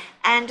everything.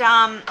 And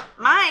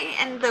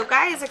the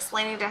guy is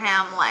explaining to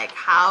him like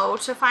how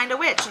to find a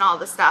witch and all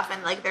this stuff,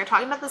 and like they're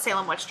talking about the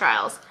Salem witch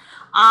trials.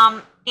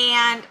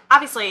 And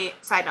obviously,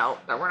 side note,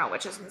 there were no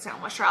witches in the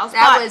Salem witch trials.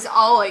 That was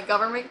all a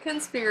government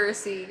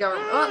conspiracy.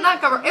 Well,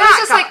 not government. It was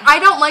just like, I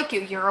don't like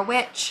you. You're a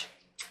witch.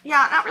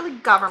 Yeah, not really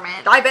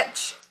government. Die,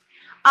 bitch.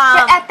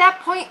 But at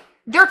that point,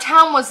 their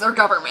town was their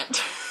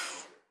government.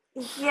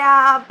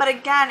 Yeah, but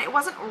again, it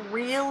wasn't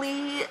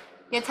really.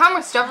 Yeah,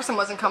 Thomas Jefferson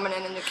wasn't coming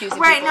in and accusing people.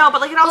 Right, no,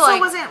 but like it also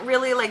wasn't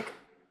really like.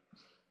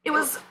 It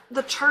was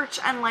the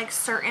church and like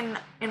certain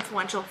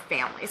influential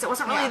families. It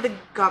wasn't really the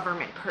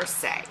government per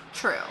se.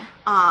 True.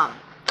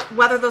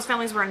 Whether those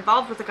families were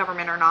involved with the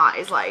government or not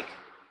is like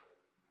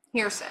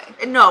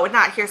hearsay. No, it's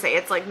not hearsay.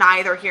 It's like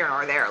neither here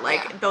nor there.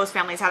 Like those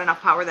families had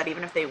enough power that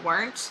even if they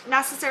weren't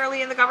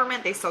necessarily in the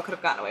government, they still could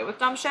have gotten away with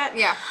dumb shit.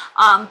 Yeah.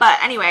 But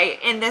anyway,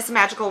 in this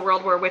magical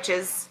world where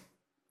witches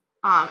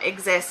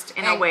exist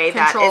in a way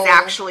that is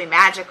actually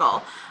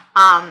magical,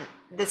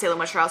 the Salem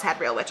witch trials had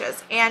real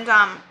witches. And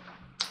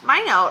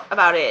my note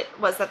about it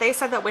was that they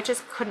said that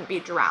witches couldn't be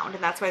drowned,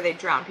 and that's why they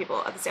drowned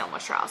people at the Salem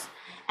witch trials.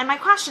 And my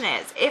question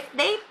is, if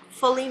they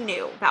fully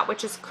knew that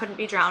witches couldn't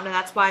be drowned and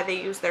that's why they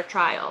used their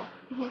trial,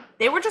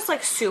 they were just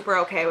like super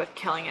okay with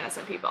killing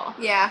innocent people.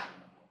 Yeah.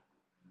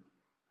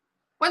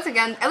 Once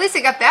again, at least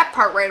they got that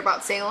part right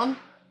about Salem.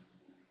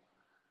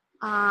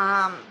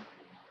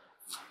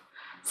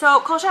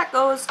 So Kolchak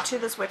goes to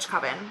this witch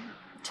coven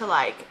to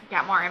like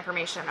get more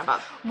information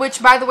about.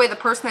 Which, by the way, the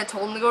person that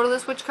told him to go to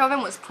this witch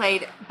coven was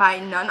played by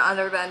none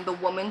other than the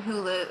woman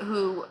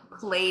who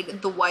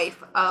played the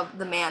wife of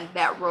the man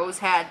that Rose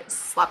had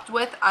slept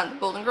with on the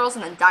Golden Girls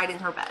and then died in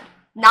her bed.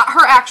 Not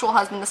her actual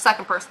husband, the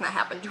second person that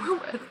happened to her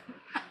with.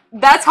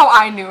 That's how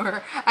I knew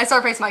her. I saw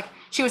her face, I'm like,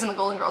 she was in the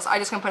Golden Girls. I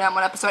just gonna put it on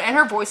one episode, and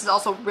her voice is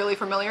also really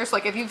familiar. So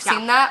like, if you've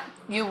seen that,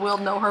 you will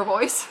know her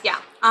voice. Yeah.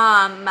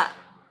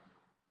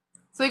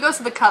 So he goes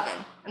to the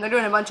coven, and they're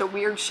doing a bunch of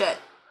weird shit.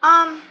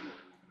 I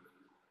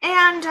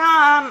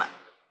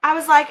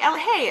was like,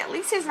 hey, at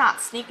least he's not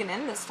sneaking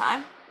in this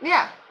time.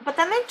 Yeah. But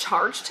then they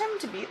charged him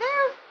to be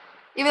there?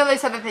 Even though they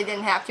said that they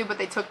didn't have to, but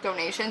they took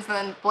donations and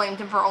then blamed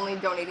him for only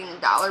donating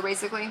 $1,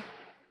 basically.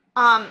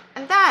 And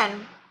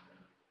then,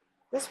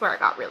 this is where I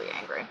got really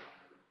angry.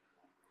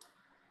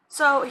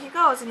 So he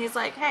goes and he's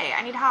like, hey,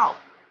 I need help.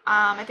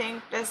 I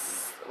think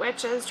this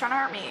witch is trying to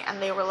hurt me. And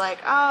they were like,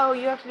 oh,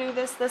 you have to do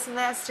this, this, and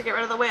this to get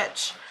rid of the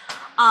witch.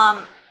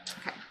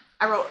 Okay.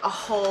 I wrote a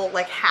whole,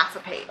 like, half a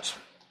page.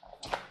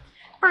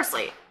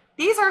 Firstly,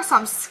 These are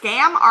some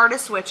scam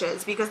artist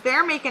witches because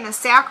they're making a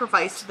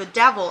sacrifice to the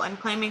devil and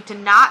claiming to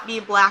not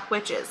be black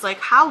witches. Like,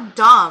 how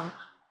dumb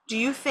do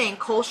you think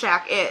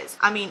Kolchak is?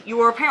 I mean, you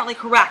were apparently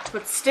correct,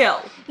 but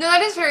still. No,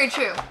 that is very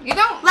true. You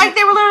don't... Like,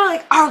 they were literally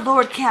like, our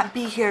Lord can't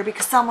be here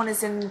because someone is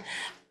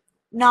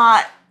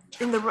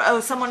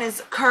someone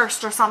is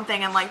cursed or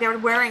something, and like, they were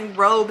wearing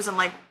robes and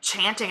like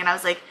chanting, and I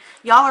was like,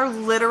 y'all are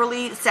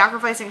literally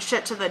sacrificing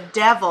shit to the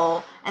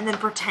devil and then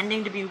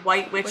pretending to be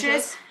white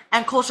witches?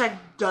 And Kolchak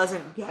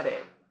doesn't get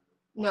it.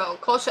 No,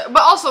 Kolchak...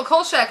 But also,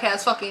 Kolchak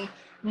has fucking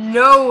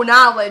no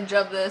knowledge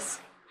of this.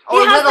 He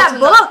has that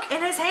book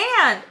in his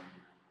hand.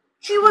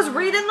 He was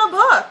reading the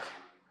book.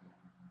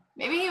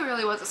 Maybe he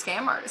really was a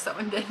scam artist.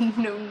 Someone didn't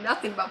know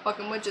nothing about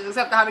fucking witches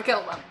except how to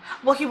kill them.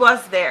 Well, he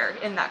was there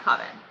in that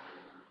coven.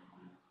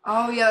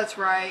 Oh, yeah, that's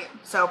right.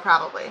 So,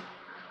 probably.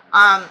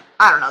 I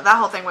don't know. That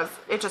whole thing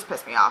it just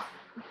pissed me off.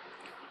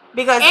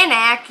 Because...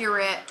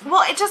 Inaccurate.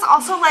 Well, it just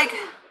also, like...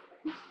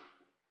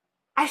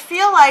 I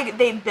feel like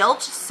they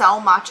built so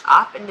much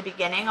up in the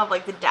beginning of,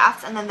 like, the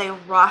deaths, and then they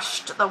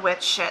rushed the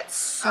witch shit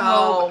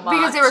so much.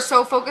 Because they were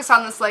so focused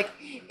on this, like,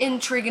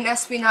 intrigue and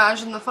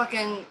espionage in the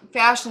fucking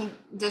fashion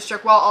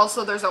district, while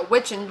also there's a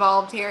witch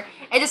involved here.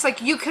 And just,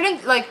 like, you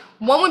couldn't, like,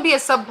 one would be a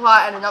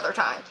subplot at another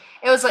time.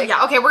 It was like,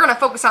 okay, we're gonna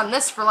focus on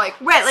this for, like,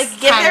 right, like,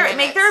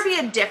 make there be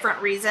a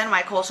different reason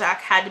why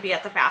Kolchak had to be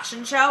at the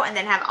fashion show, and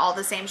then have all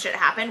the same shit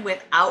happen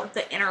without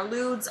the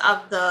interludes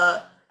of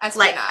the...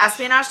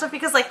 espionage stuff,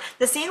 because, like,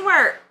 the scene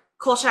where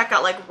Kolchak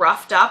got, like,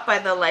 roughed up by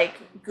the, like,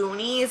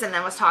 Goonies and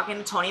then was talking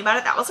to Tony about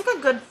it, that was, like,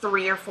 a good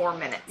 3 or 4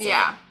 minutes.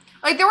 Yeah.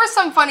 Like, there were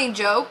some funny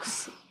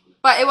jokes,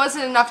 but it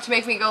wasn't enough to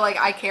make me go, like,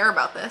 I care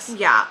about this.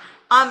 Yeah.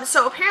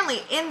 So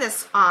apparently in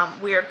this,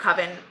 weird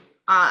coven,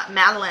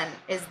 Madeline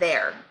is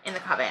there in the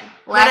coven.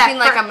 Laughing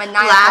like a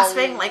maniacal...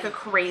 Laughing like a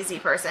crazy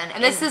person.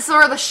 And this is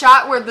sort of the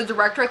shot where the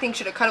director, I think,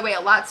 should have cut away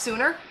a lot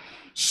sooner.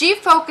 She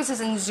focuses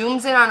and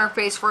zooms in on her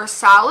face for a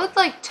solid,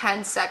 like,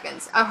 10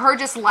 seconds of her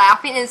just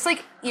laughing, and it's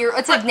like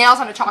like nails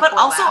on a chalkboard. But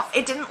also, laugh.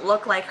 It didn't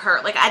look like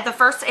her. Like, at the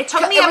first, it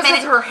took me a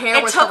minute. Her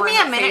hair was covering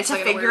her face to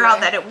figure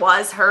out that it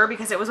was her,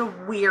 because it was a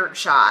weird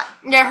shot.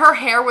 Yeah, her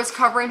hair was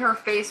covering her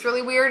face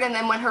really weird, and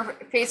then when her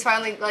face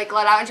finally, like,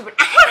 let out, and she went,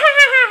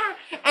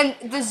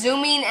 and the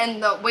zooming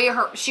and the way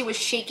she was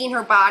shaking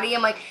her body,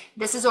 I'm like,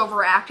 this is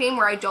overacting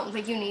where I don't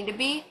think you need to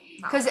be.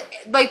 Because,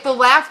 like, the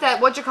laugh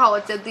that,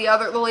 did,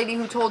 the lady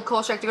who told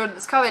Kolchak to go to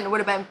this coven would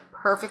have been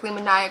perfectly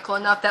maniacal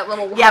enough, that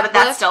little yeah, but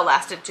that still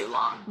lasted too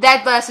long.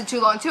 That lasted too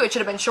long, too. It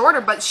should have been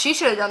shorter, but she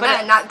should have done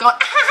that and not gone,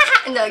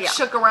 and, like,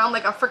 shook around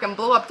like a freaking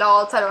blow-up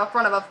doll outside of the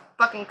front of a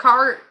fucking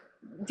car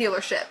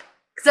dealership.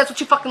 Because that's what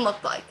she fucking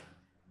looked like.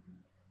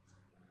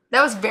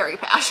 That was very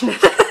passionate.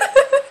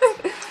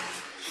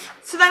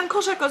 So then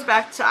Kolchak goes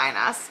back to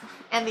INS,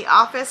 and the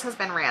office has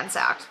been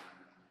ransacked.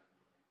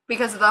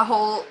 Because of the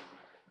whole...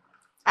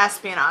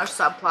 espionage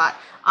subplot.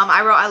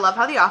 I wrote, I love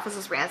how the office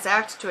is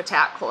ransacked to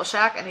attack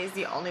Kolchak, and he's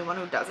the only one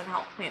who doesn't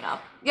help clean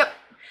up. Yep.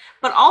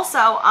 But also,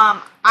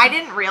 I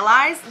didn't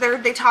realize,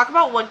 they talk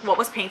about what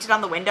was painted on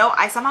the window.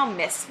 I somehow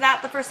missed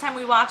that the first time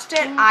we watched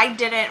it. Mm-hmm. I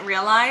didn't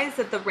realize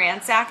that the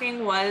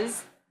ransacking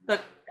was the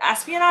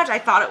espionage. I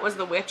thought it was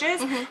the witches.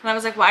 Mm-hmm. And I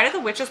was like, why did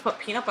the witches put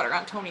peanut butter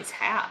on Tony's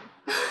hat?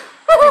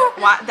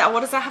 Like,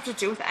 what does that have to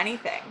do with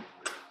anything?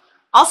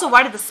 Also,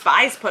 why did the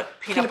spies put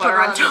peanut butter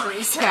on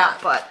Tony's hat?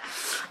 But,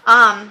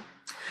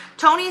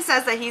 Tony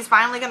says that he's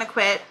finally going to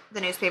quit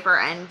the newspaper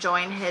and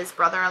join his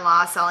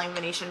brother-in-law selling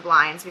Venetian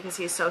blinds because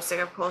he's so sick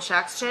of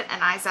Kolchak's shit.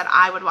 And I said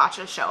I would watch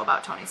a show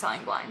about Tony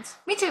selling blinds.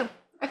 Me too.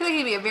 I feel like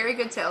he'd be a very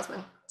good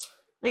salesman.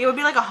 Like, it would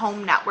be like a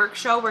home network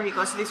show where he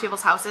goes to these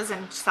people's houses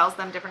and sells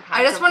them different kinds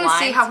of blinds. I just want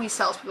to see how he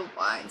sells people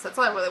blinds. That's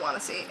all I really want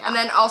to see. Yeah. And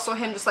then also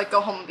him just, like,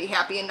 go home and be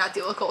happy and not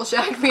deal with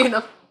Kolchak being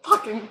a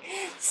fucking...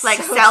 Like,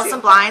 sell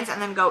some blinds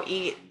and then go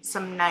eat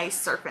some nice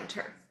surf and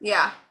turf.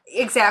 Yeah,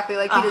 exactly.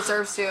 Like, he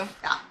deserves to.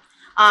 Yeah.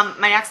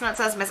 My next note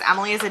says Miss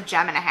Emily is a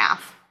gem and a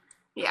half.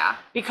 Yeah.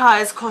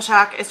 Because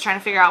Kolchak is trying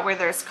to figure out where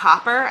there's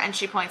copper, and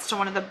she points to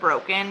one of the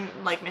broken,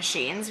 like,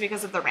 machines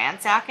because of the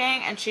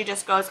ransacking, and she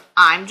just goes,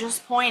 I'm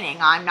just pointing.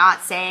 I'm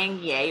not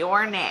saying yay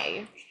or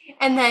nay.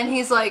 And then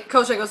he's like,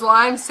 Kolchak goes, well,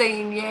 I'm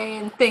saying yay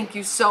and thank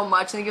you so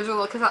much. And he gives her a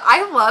little kiss.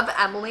 I love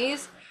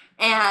Emily's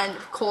and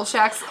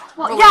Kolchak's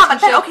relationship. Yeah,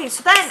 but then, okay,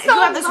 so then you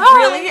have this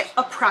really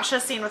a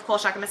precious scene with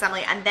Kolchak and Miss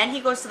Emily, and then he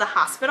goes to the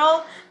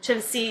hospital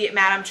to see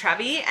Madame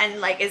Trevi and,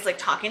 like, is, like,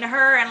 talking to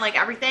her and, like,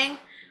 everything.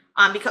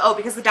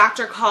 Because the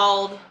doctor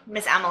called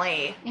Miss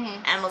Emily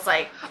and was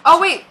like...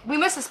 Oh, wait, we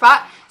missed a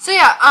spot. So,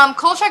 yeah,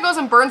 Kolchak goes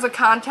and burns the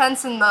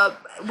contents in the...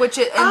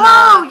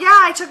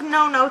 I took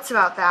no notes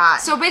about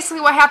that. So,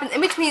 basically what happens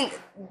in between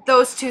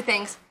those two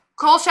things,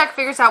 Kolchak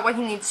figures out what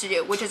he needs to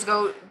do, which is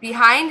go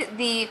behind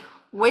the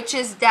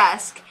witch's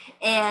desk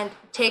and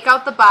take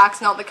out the box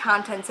and all the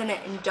contents in it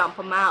and dump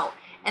them out,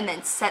 and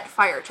then set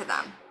fire to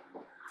them.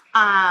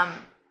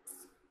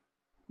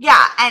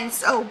 Yeah, and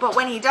so, but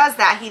when he does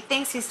that, he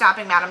thinks he's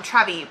stopping Madame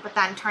Trevi, but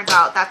then turns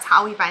out that's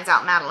how he finds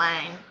out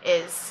Madeline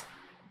is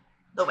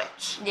the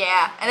witch.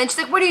 Yeah, and then she's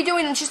like, what are you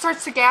doing? And she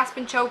starts to gasp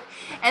and choke,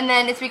 and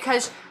then it's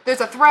because there's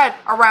a thread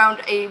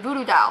around a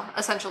voodoo doll,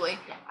 essentially,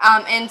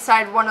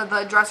 inside one of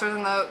the dressers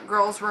in the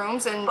girls'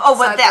 rooms. And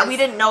but we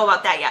didn't know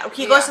about that yet.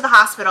 He goes to the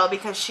hospital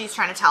because she's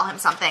trying to tell him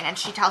something, and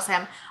she tells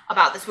him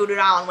about this voodoo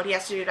doll and what he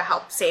has to do to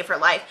help save her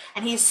life,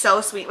 and he's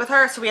so sweet with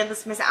her. So we had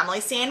this Miss Emily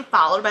scene,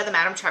 followed by the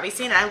Madame Trevi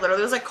scene, and I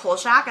literally was like,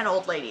 Kolchak and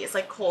old ladies.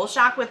 Like,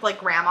 Kolchak with, like,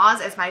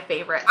 grandmas is my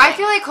favorite thing. I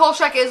feel like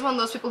Kolchak is one of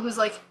those people who's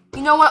like,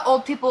 you know what,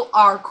 old people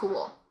are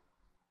cool.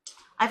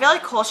 I feel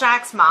like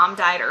Kolchak's mom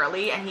died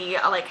early, and he,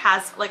 like,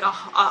 has, like,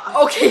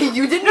 okay,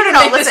 you didn't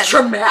make this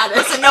traumatic.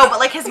 Listen, no, but,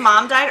 like, his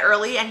mom died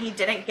early, and he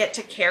didn't get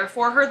to care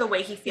for her the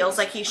way he feels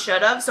like he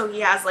should have, so he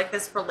has, like,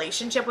 this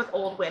relationship with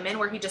old women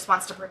where he just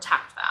wants to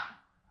protect them.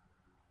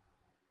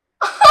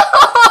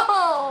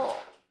 Oh,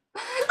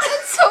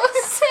 that's so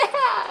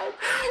sad.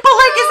 But,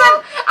 like,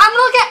 I'm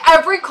gonna look at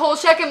every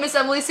Kolchak and Miss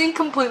Emily scene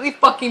completely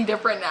fucking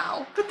different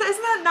now. But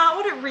isn't that not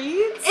what it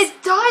reads?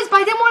 It does,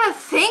 but I didn't want to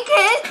think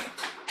it.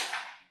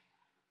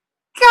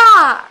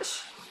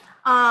 Gosh.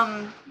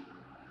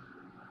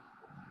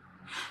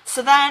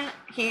 So then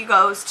he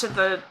goes to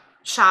the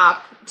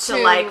shop to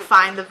like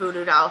find the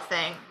voodoo doll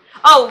thing.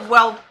 Oh,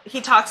 well,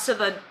 he talks to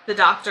the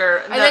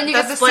doctor. And then you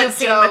get the split soup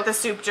scene joke. with the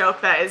soup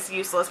joke that is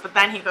useless, but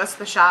then he goes to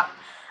the shop.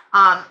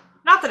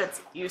 Not that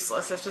it's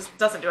useless, it just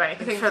doesn't do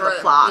anything for the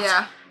plot.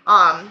 Yeah.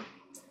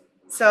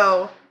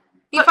 So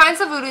he finds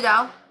the voodoo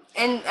doll,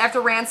 and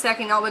after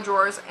ransacking all the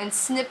drawers, and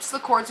snips the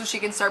cord so she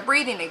can start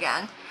breathing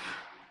again.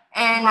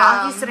 And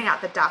while he's sitting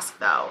at the desk,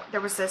 though, there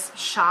was this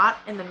shot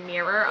in the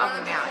mirror of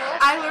the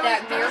mannequin.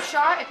 That mirror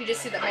shot, if you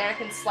just see the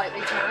mannequin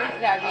slightly turn,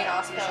 that would be an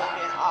awesome shot. That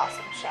would be an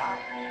awesome shot.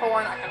 But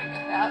we're not going to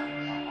get that.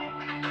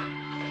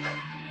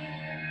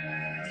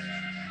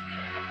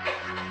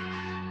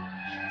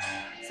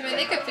 So, I mean,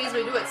 they could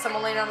feasibly do it.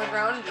 Someone laying on the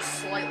ground and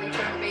just slightly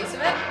turn the base of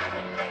it.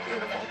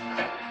 Beautiful.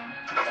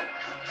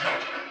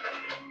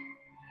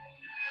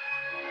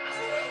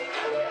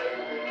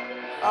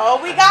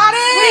 Oh, we got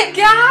it! We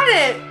got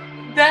it!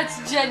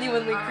 That's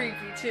genuinely creepy,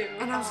 too.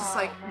 And I was just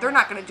like, they're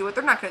not going to do it.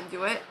 They're not going to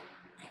do it.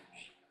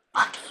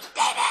 Fucking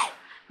did it!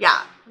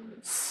 Yeah.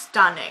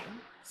 Stunning.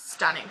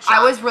 Stunning shot.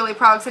 I was really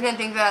proud because I didn't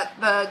think that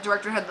the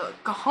director had the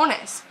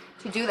cojones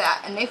to do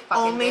that, and they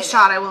fucking Only did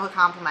shot it. I will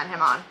compliment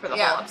him on for the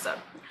whole episode.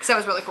 Because that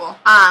was really cool.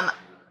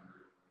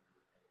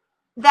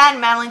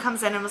 Then Madeline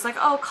comes in and was like,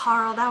 oh,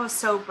 Carl, that was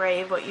so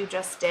brave what you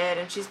just did.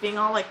 And she's being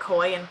all, like,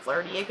 coy and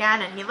flirty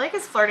again. And he, like,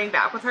 is flirting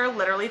back with her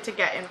literally to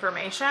get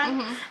information.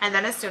 Mm-hmm. And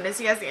then as soon as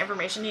he has the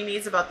information he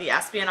needs about the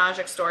espionage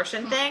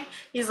extortion thing,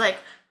 he's like,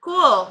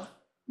 cool,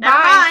 never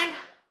mind.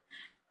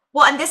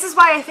 Well, and this is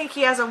why I think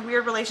he has a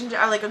weird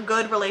relationship, or, like, a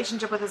good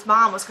relationship with his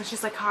mom, was because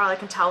she's like, Carl, I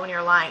can tell when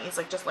you're lying. He's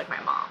like, just like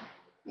my mom.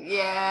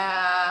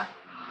 Yeah.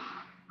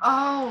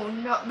 Oh,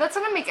 no. That's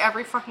gonna make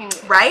every fucking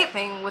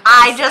thing with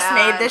I just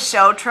made this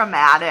show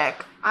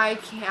traumatic. I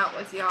can't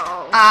with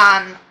y'all.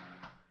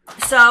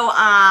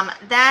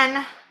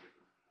 Then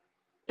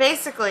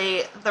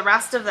basically the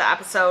rest of the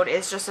episode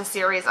is just a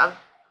series of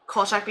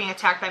Kolchak being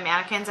attacked by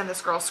mannequins and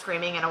this girl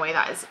screaming in a way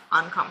that is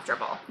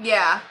uncomfortable.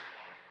 Yeah.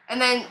 And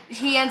then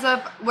he ends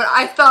up what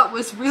I thought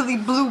was really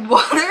blue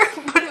water,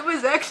 but it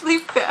was actually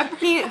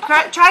fabric. He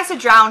tries to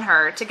drown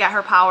her to get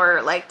her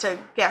power,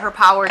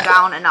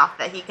 down enough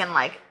that he can,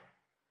 like,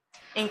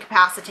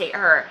 incapacitate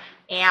her,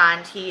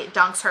 and he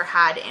dunks her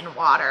head in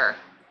water.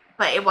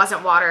 But it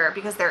wasn't water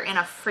because they're in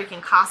a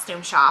freaking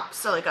costume shop,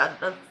 so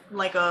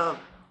like a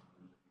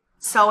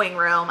sewing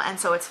room, and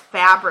so it's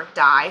fabric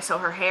dye, so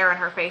her hair and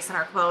her face and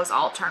her clothes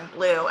all turn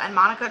blue. And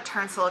Monica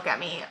turns to look at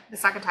me the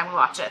second time we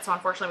watched it, so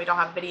unfortunately we don't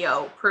have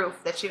video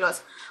proof that she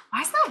goes,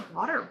 why is that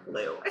water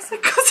blue? I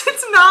said, because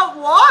it's not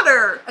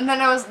water. And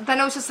then it was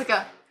just like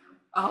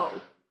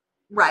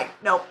right,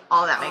 nope,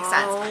 all that makes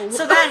sense.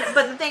 So then,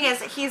 but the thing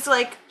is, she's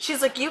like,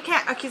 you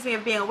can't accuse me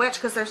of being a witch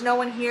because there's no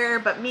one here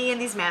but me and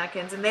these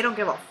mannequins, and they don't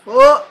give a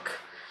fuck.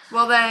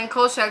 Well, then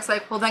Kolchak's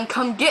like, well, then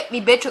come get me,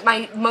 bitch, with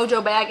my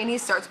mojo bag, and he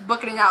starts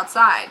booking it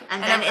outside.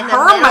 And then in the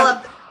middle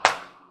of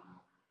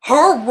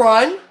her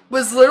run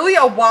was literally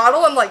a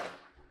waddle and like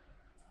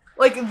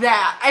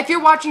that. If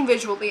you're watching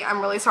visually,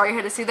 I'm really sorry you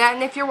had to see that.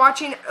 And if you're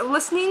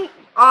listening,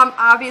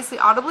 obviously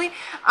audibly,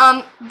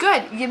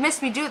 good, you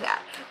missed me do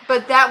that.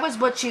 But that was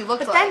what she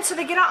looked like. But then, so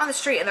they get out on the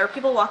street, and there are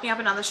people walking up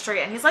and down the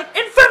street, and he's like,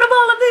 in front of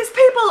all of these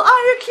people,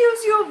 I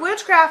accuse you of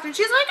witchcraft. And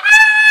she's like, ah!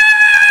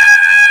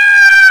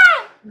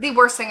 The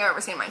worst thing I've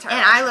ever seen in my entire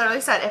life. And I literally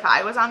said, if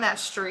I was on that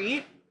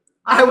street,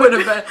 I would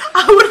have been.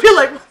 I would be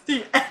like, what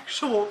the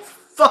actual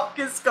fuck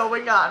is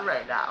going on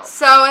right now?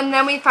 So, and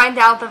then we find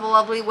out that the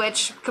lovely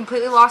witch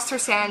completely lost her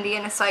sanity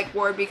in a psych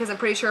ward, because I'm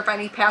pretty sure if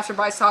any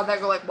passerby saw that,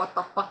 go like, what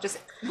the fuck, just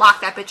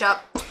lock that bitch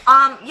up.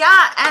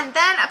 Yeah, and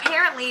then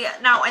apparently,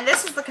 no, and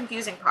this is the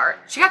confusing part.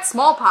 She got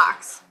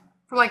smallpox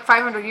from like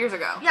 500 years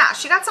ago. Yeah,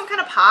 she got some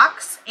kind of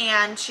pox,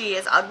 and she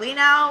is ugly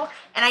now,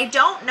 and I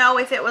don't know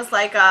if it was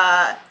like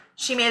a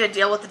she made a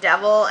deal with the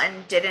devil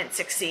and didn't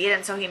succeed,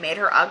 and so he made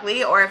her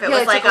ugly, or if it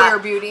was like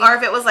beauty. or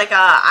if it was like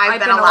I've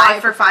been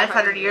alive for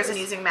 500 years and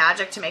using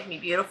magic to make me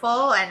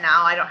beautiful, and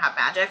now I don't have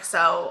magic,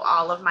 so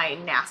all of my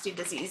nasty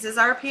diseases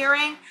are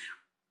appearing.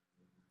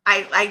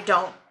 I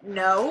don't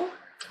know.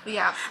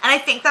 Yeah. And I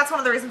think that's one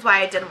of the reasons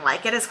why I didn't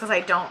like it, is because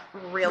I don't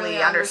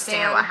really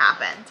understand what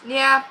happened.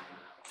 Yeah.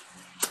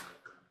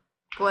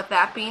 With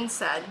that being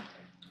said.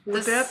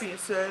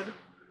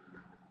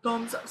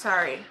 Thumbs up.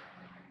 Sorry.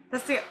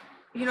 That's the...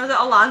 You know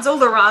the Alonzo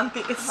Laurent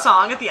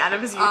song at the end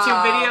of his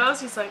YouTube videos?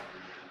 He's like,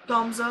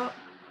 thumbs up.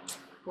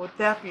 With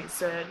that being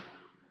said.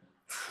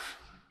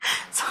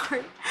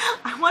 Sorry.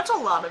 I watch a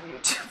lot of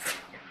YouTube videos.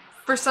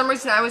 For some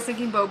reason, I was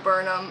thinking Bo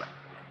Burnham.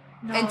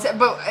 No.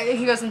 But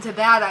he goes into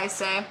that, I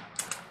say.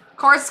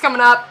 Chorus is coming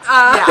up.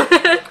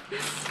 Yeah.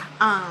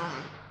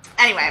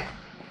 Anyway.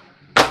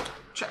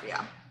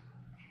 Trivia.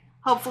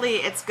 Hopefully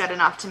it's good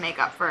enough to make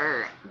up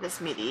for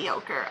this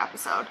mediocre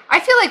episode. I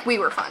feel like we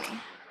were funny.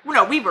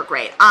 No, we were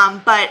great.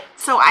 But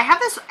so I have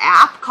this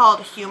app called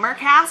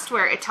Humorcast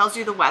where it tells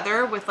you the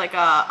weather with like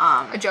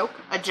a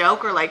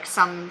joke or like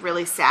some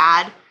really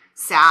sad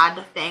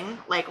thing.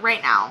 Like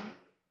right now,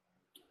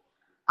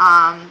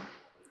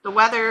 the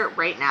weather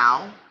right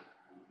now,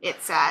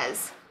 it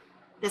says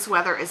this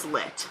weather is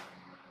lit.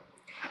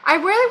 I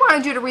really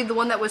wanted you to read the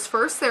one that was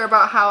first there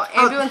about how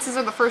ambulances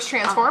are the first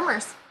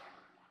Transformers.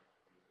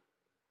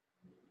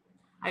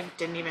 I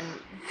didn't even...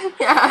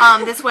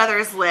 Yeah. This weather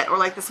is lit. Or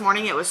like this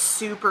morning it was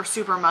super,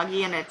 super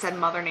muggy and it said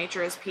Mother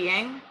Nature is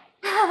peeing.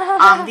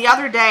 The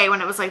other day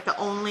when it was like the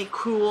only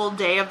cool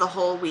day of the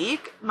whole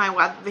week,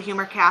 the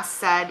Humorcast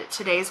said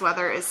today's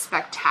weather is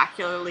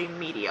spectacularly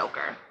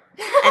mediocre.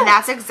 And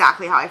that's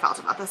exactly how I felt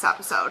about this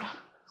episode.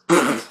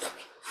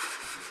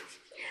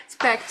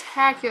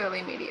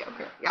 Spectacularly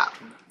mediocre. Yeah.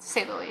 To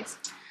say the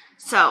least.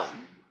 So,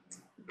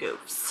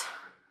 goofs.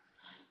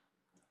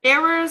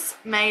 Errors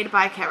made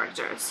by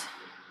characters.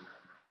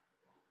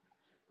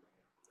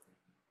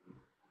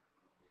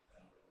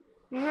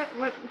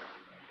 What?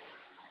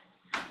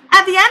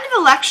 At the end of the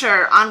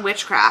lecture on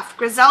witchcraft,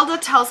 Griselda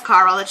tells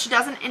Carl that she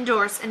doesn't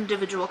endorse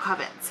individual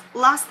covens.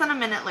 Less than a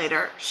minute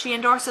later, she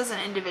endorses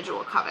an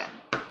individual coven.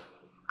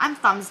 I'm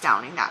thumbs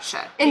downing that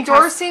shit.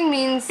 Endorsing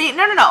means...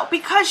 No.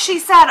 Because she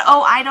said,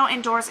 I don't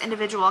endorse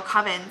individual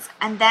covens,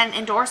 and then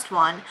endorsed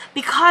one,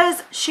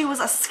 because she was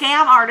a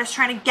scam artist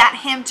trying to get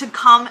him to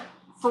come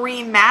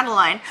free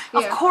Madeline. Yeah.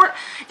 Of course,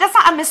 that's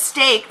not a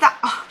mistake.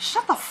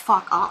 Shut the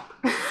fuck up.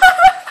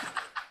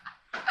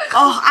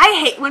 I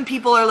hate when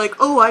people are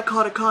like, I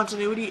caught a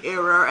continuity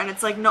error, and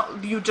it's like, no,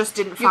 you just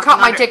didn't fucking... You caught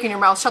my dick in your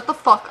mouth, shut the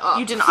fuck up.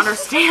 You didn't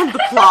understand the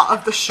plot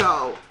of the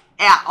show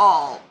at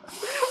all.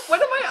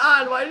 What am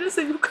I on? Why did I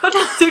say you caught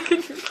my dick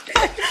in your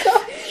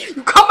mouth?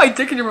 You caught my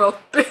dick in your mouth,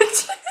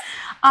 bitch.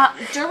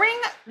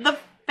 During the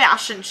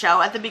fashion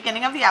show, at the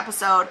beginning of the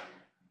episode,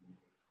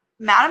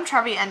 Madame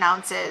Trevi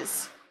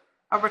announces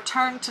a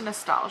return to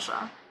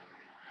nostalgia.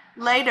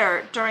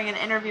 Later, during an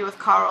interview with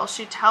Carl,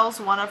 she tells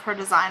one of her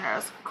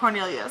designers,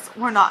 Cornelius,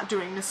 we're not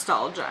doing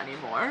nostalgia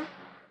anymore.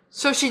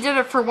 So she did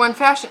it for one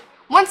fashion.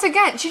 Once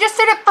again, she just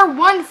did it for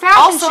one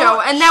fashion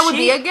show, and that would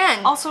be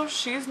again. Also,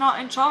 she's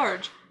not in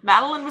charge.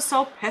 Madeline was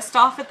so pissed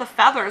off at the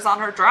feathers on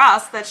her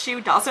dress that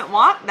she doesn't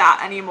want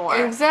that anymore.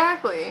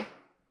 Exactly.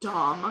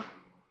 Dumb.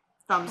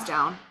 Thumbs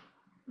down.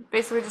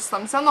 Basically just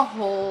thumbs down the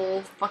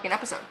whole fucking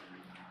episode.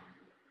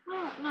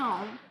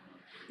 No.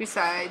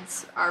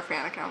 Besides our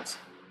fan accounts.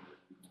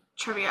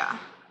 Trivia.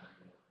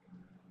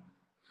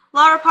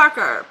 Laura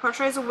Parker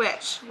portrays a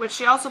witch, which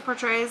she also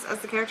portrays as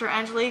the character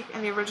Angelique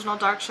in the original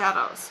Dark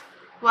Shadows.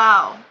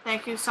 Wow,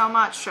 thank you so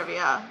much,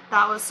 Trivia.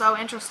 That was so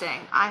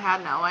interesting. I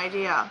had no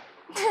idea.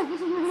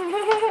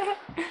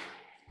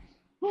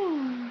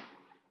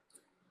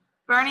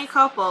 Bernie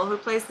Kopel, who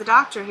plays the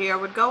Doctor here,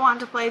 would go on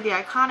to play the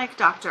iconic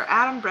Dr.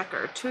 Adam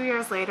Bricker 2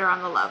 years later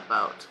on The Love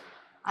Boat.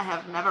 I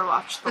have never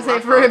watched The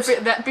Love Boat. For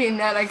that being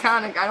that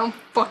iconic, I don't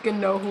fucking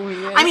know who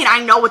he is. I mean,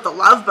 I know what The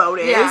Love Boat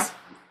is, yeah,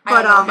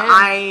 but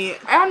I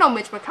don't know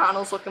Mitch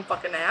McConnell's looking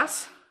fucking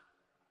ass.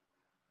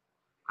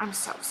 I'm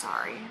so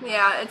sorry.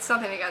 Yeah, it's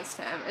nothing against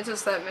him. It's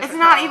just that It's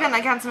not even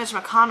against Mitch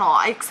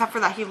McConnell, except for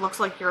that he looks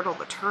like Yertle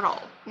the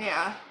Turtle.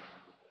 Yeah.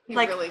 You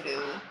like, really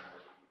do.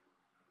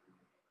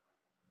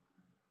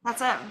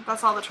 That's it.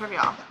 That's all the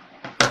trivia.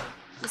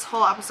 This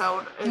whole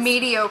episode is...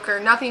 mediocre.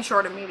 Nothing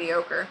short of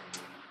mediocre.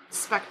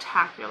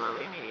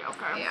 Spectacularly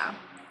mediocre. Yeah.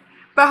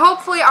 But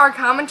hopefully our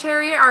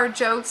commentary, our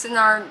jokes, and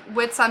our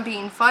wits on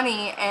being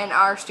funny and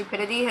our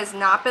stupidity has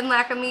not been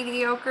lack of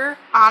mediocre.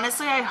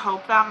 Honestly, I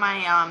hope that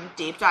my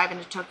deep dive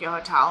into Tokyo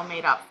Hotel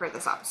made up for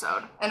this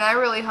episode. And I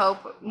really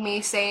hope me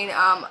saying,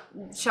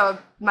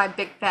 shove my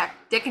big fat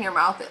dick in your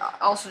mouth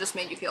also just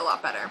made you feel a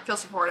lot better. Feel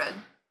supported.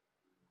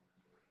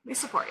 We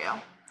support you.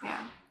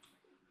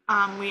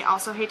 Yeah. We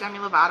also hate Demi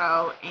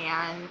Lovato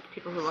and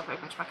people who look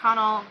like Mitch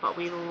McConnell, but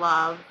we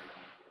love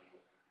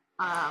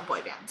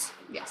boy bands.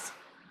 Yes.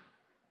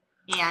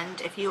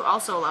 And if you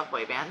also love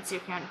boy bands, you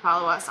can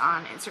follow us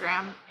on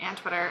Instagram and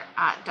Twitter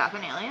at Death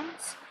and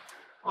Aliens,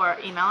 or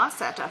email us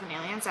at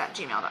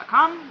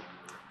deathandaliens@gmail.com.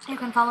 You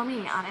can follow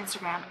me on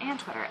Instagram and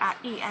Twitter at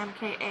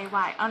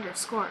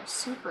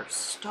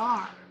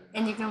EMKAY_superstar.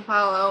 And you can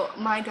follow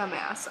my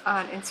dumbass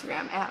on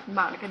Instagram at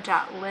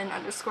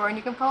monica.lynn_. And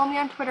you can follow me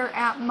on Twitter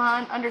at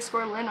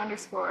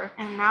mon_lynn_.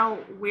 And now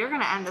we're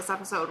going to end this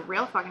episode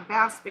real fucking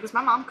fast because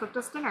my mom cooked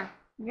us dinner.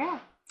 Yeah.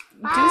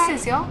 Bye.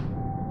 Deuces, y'all.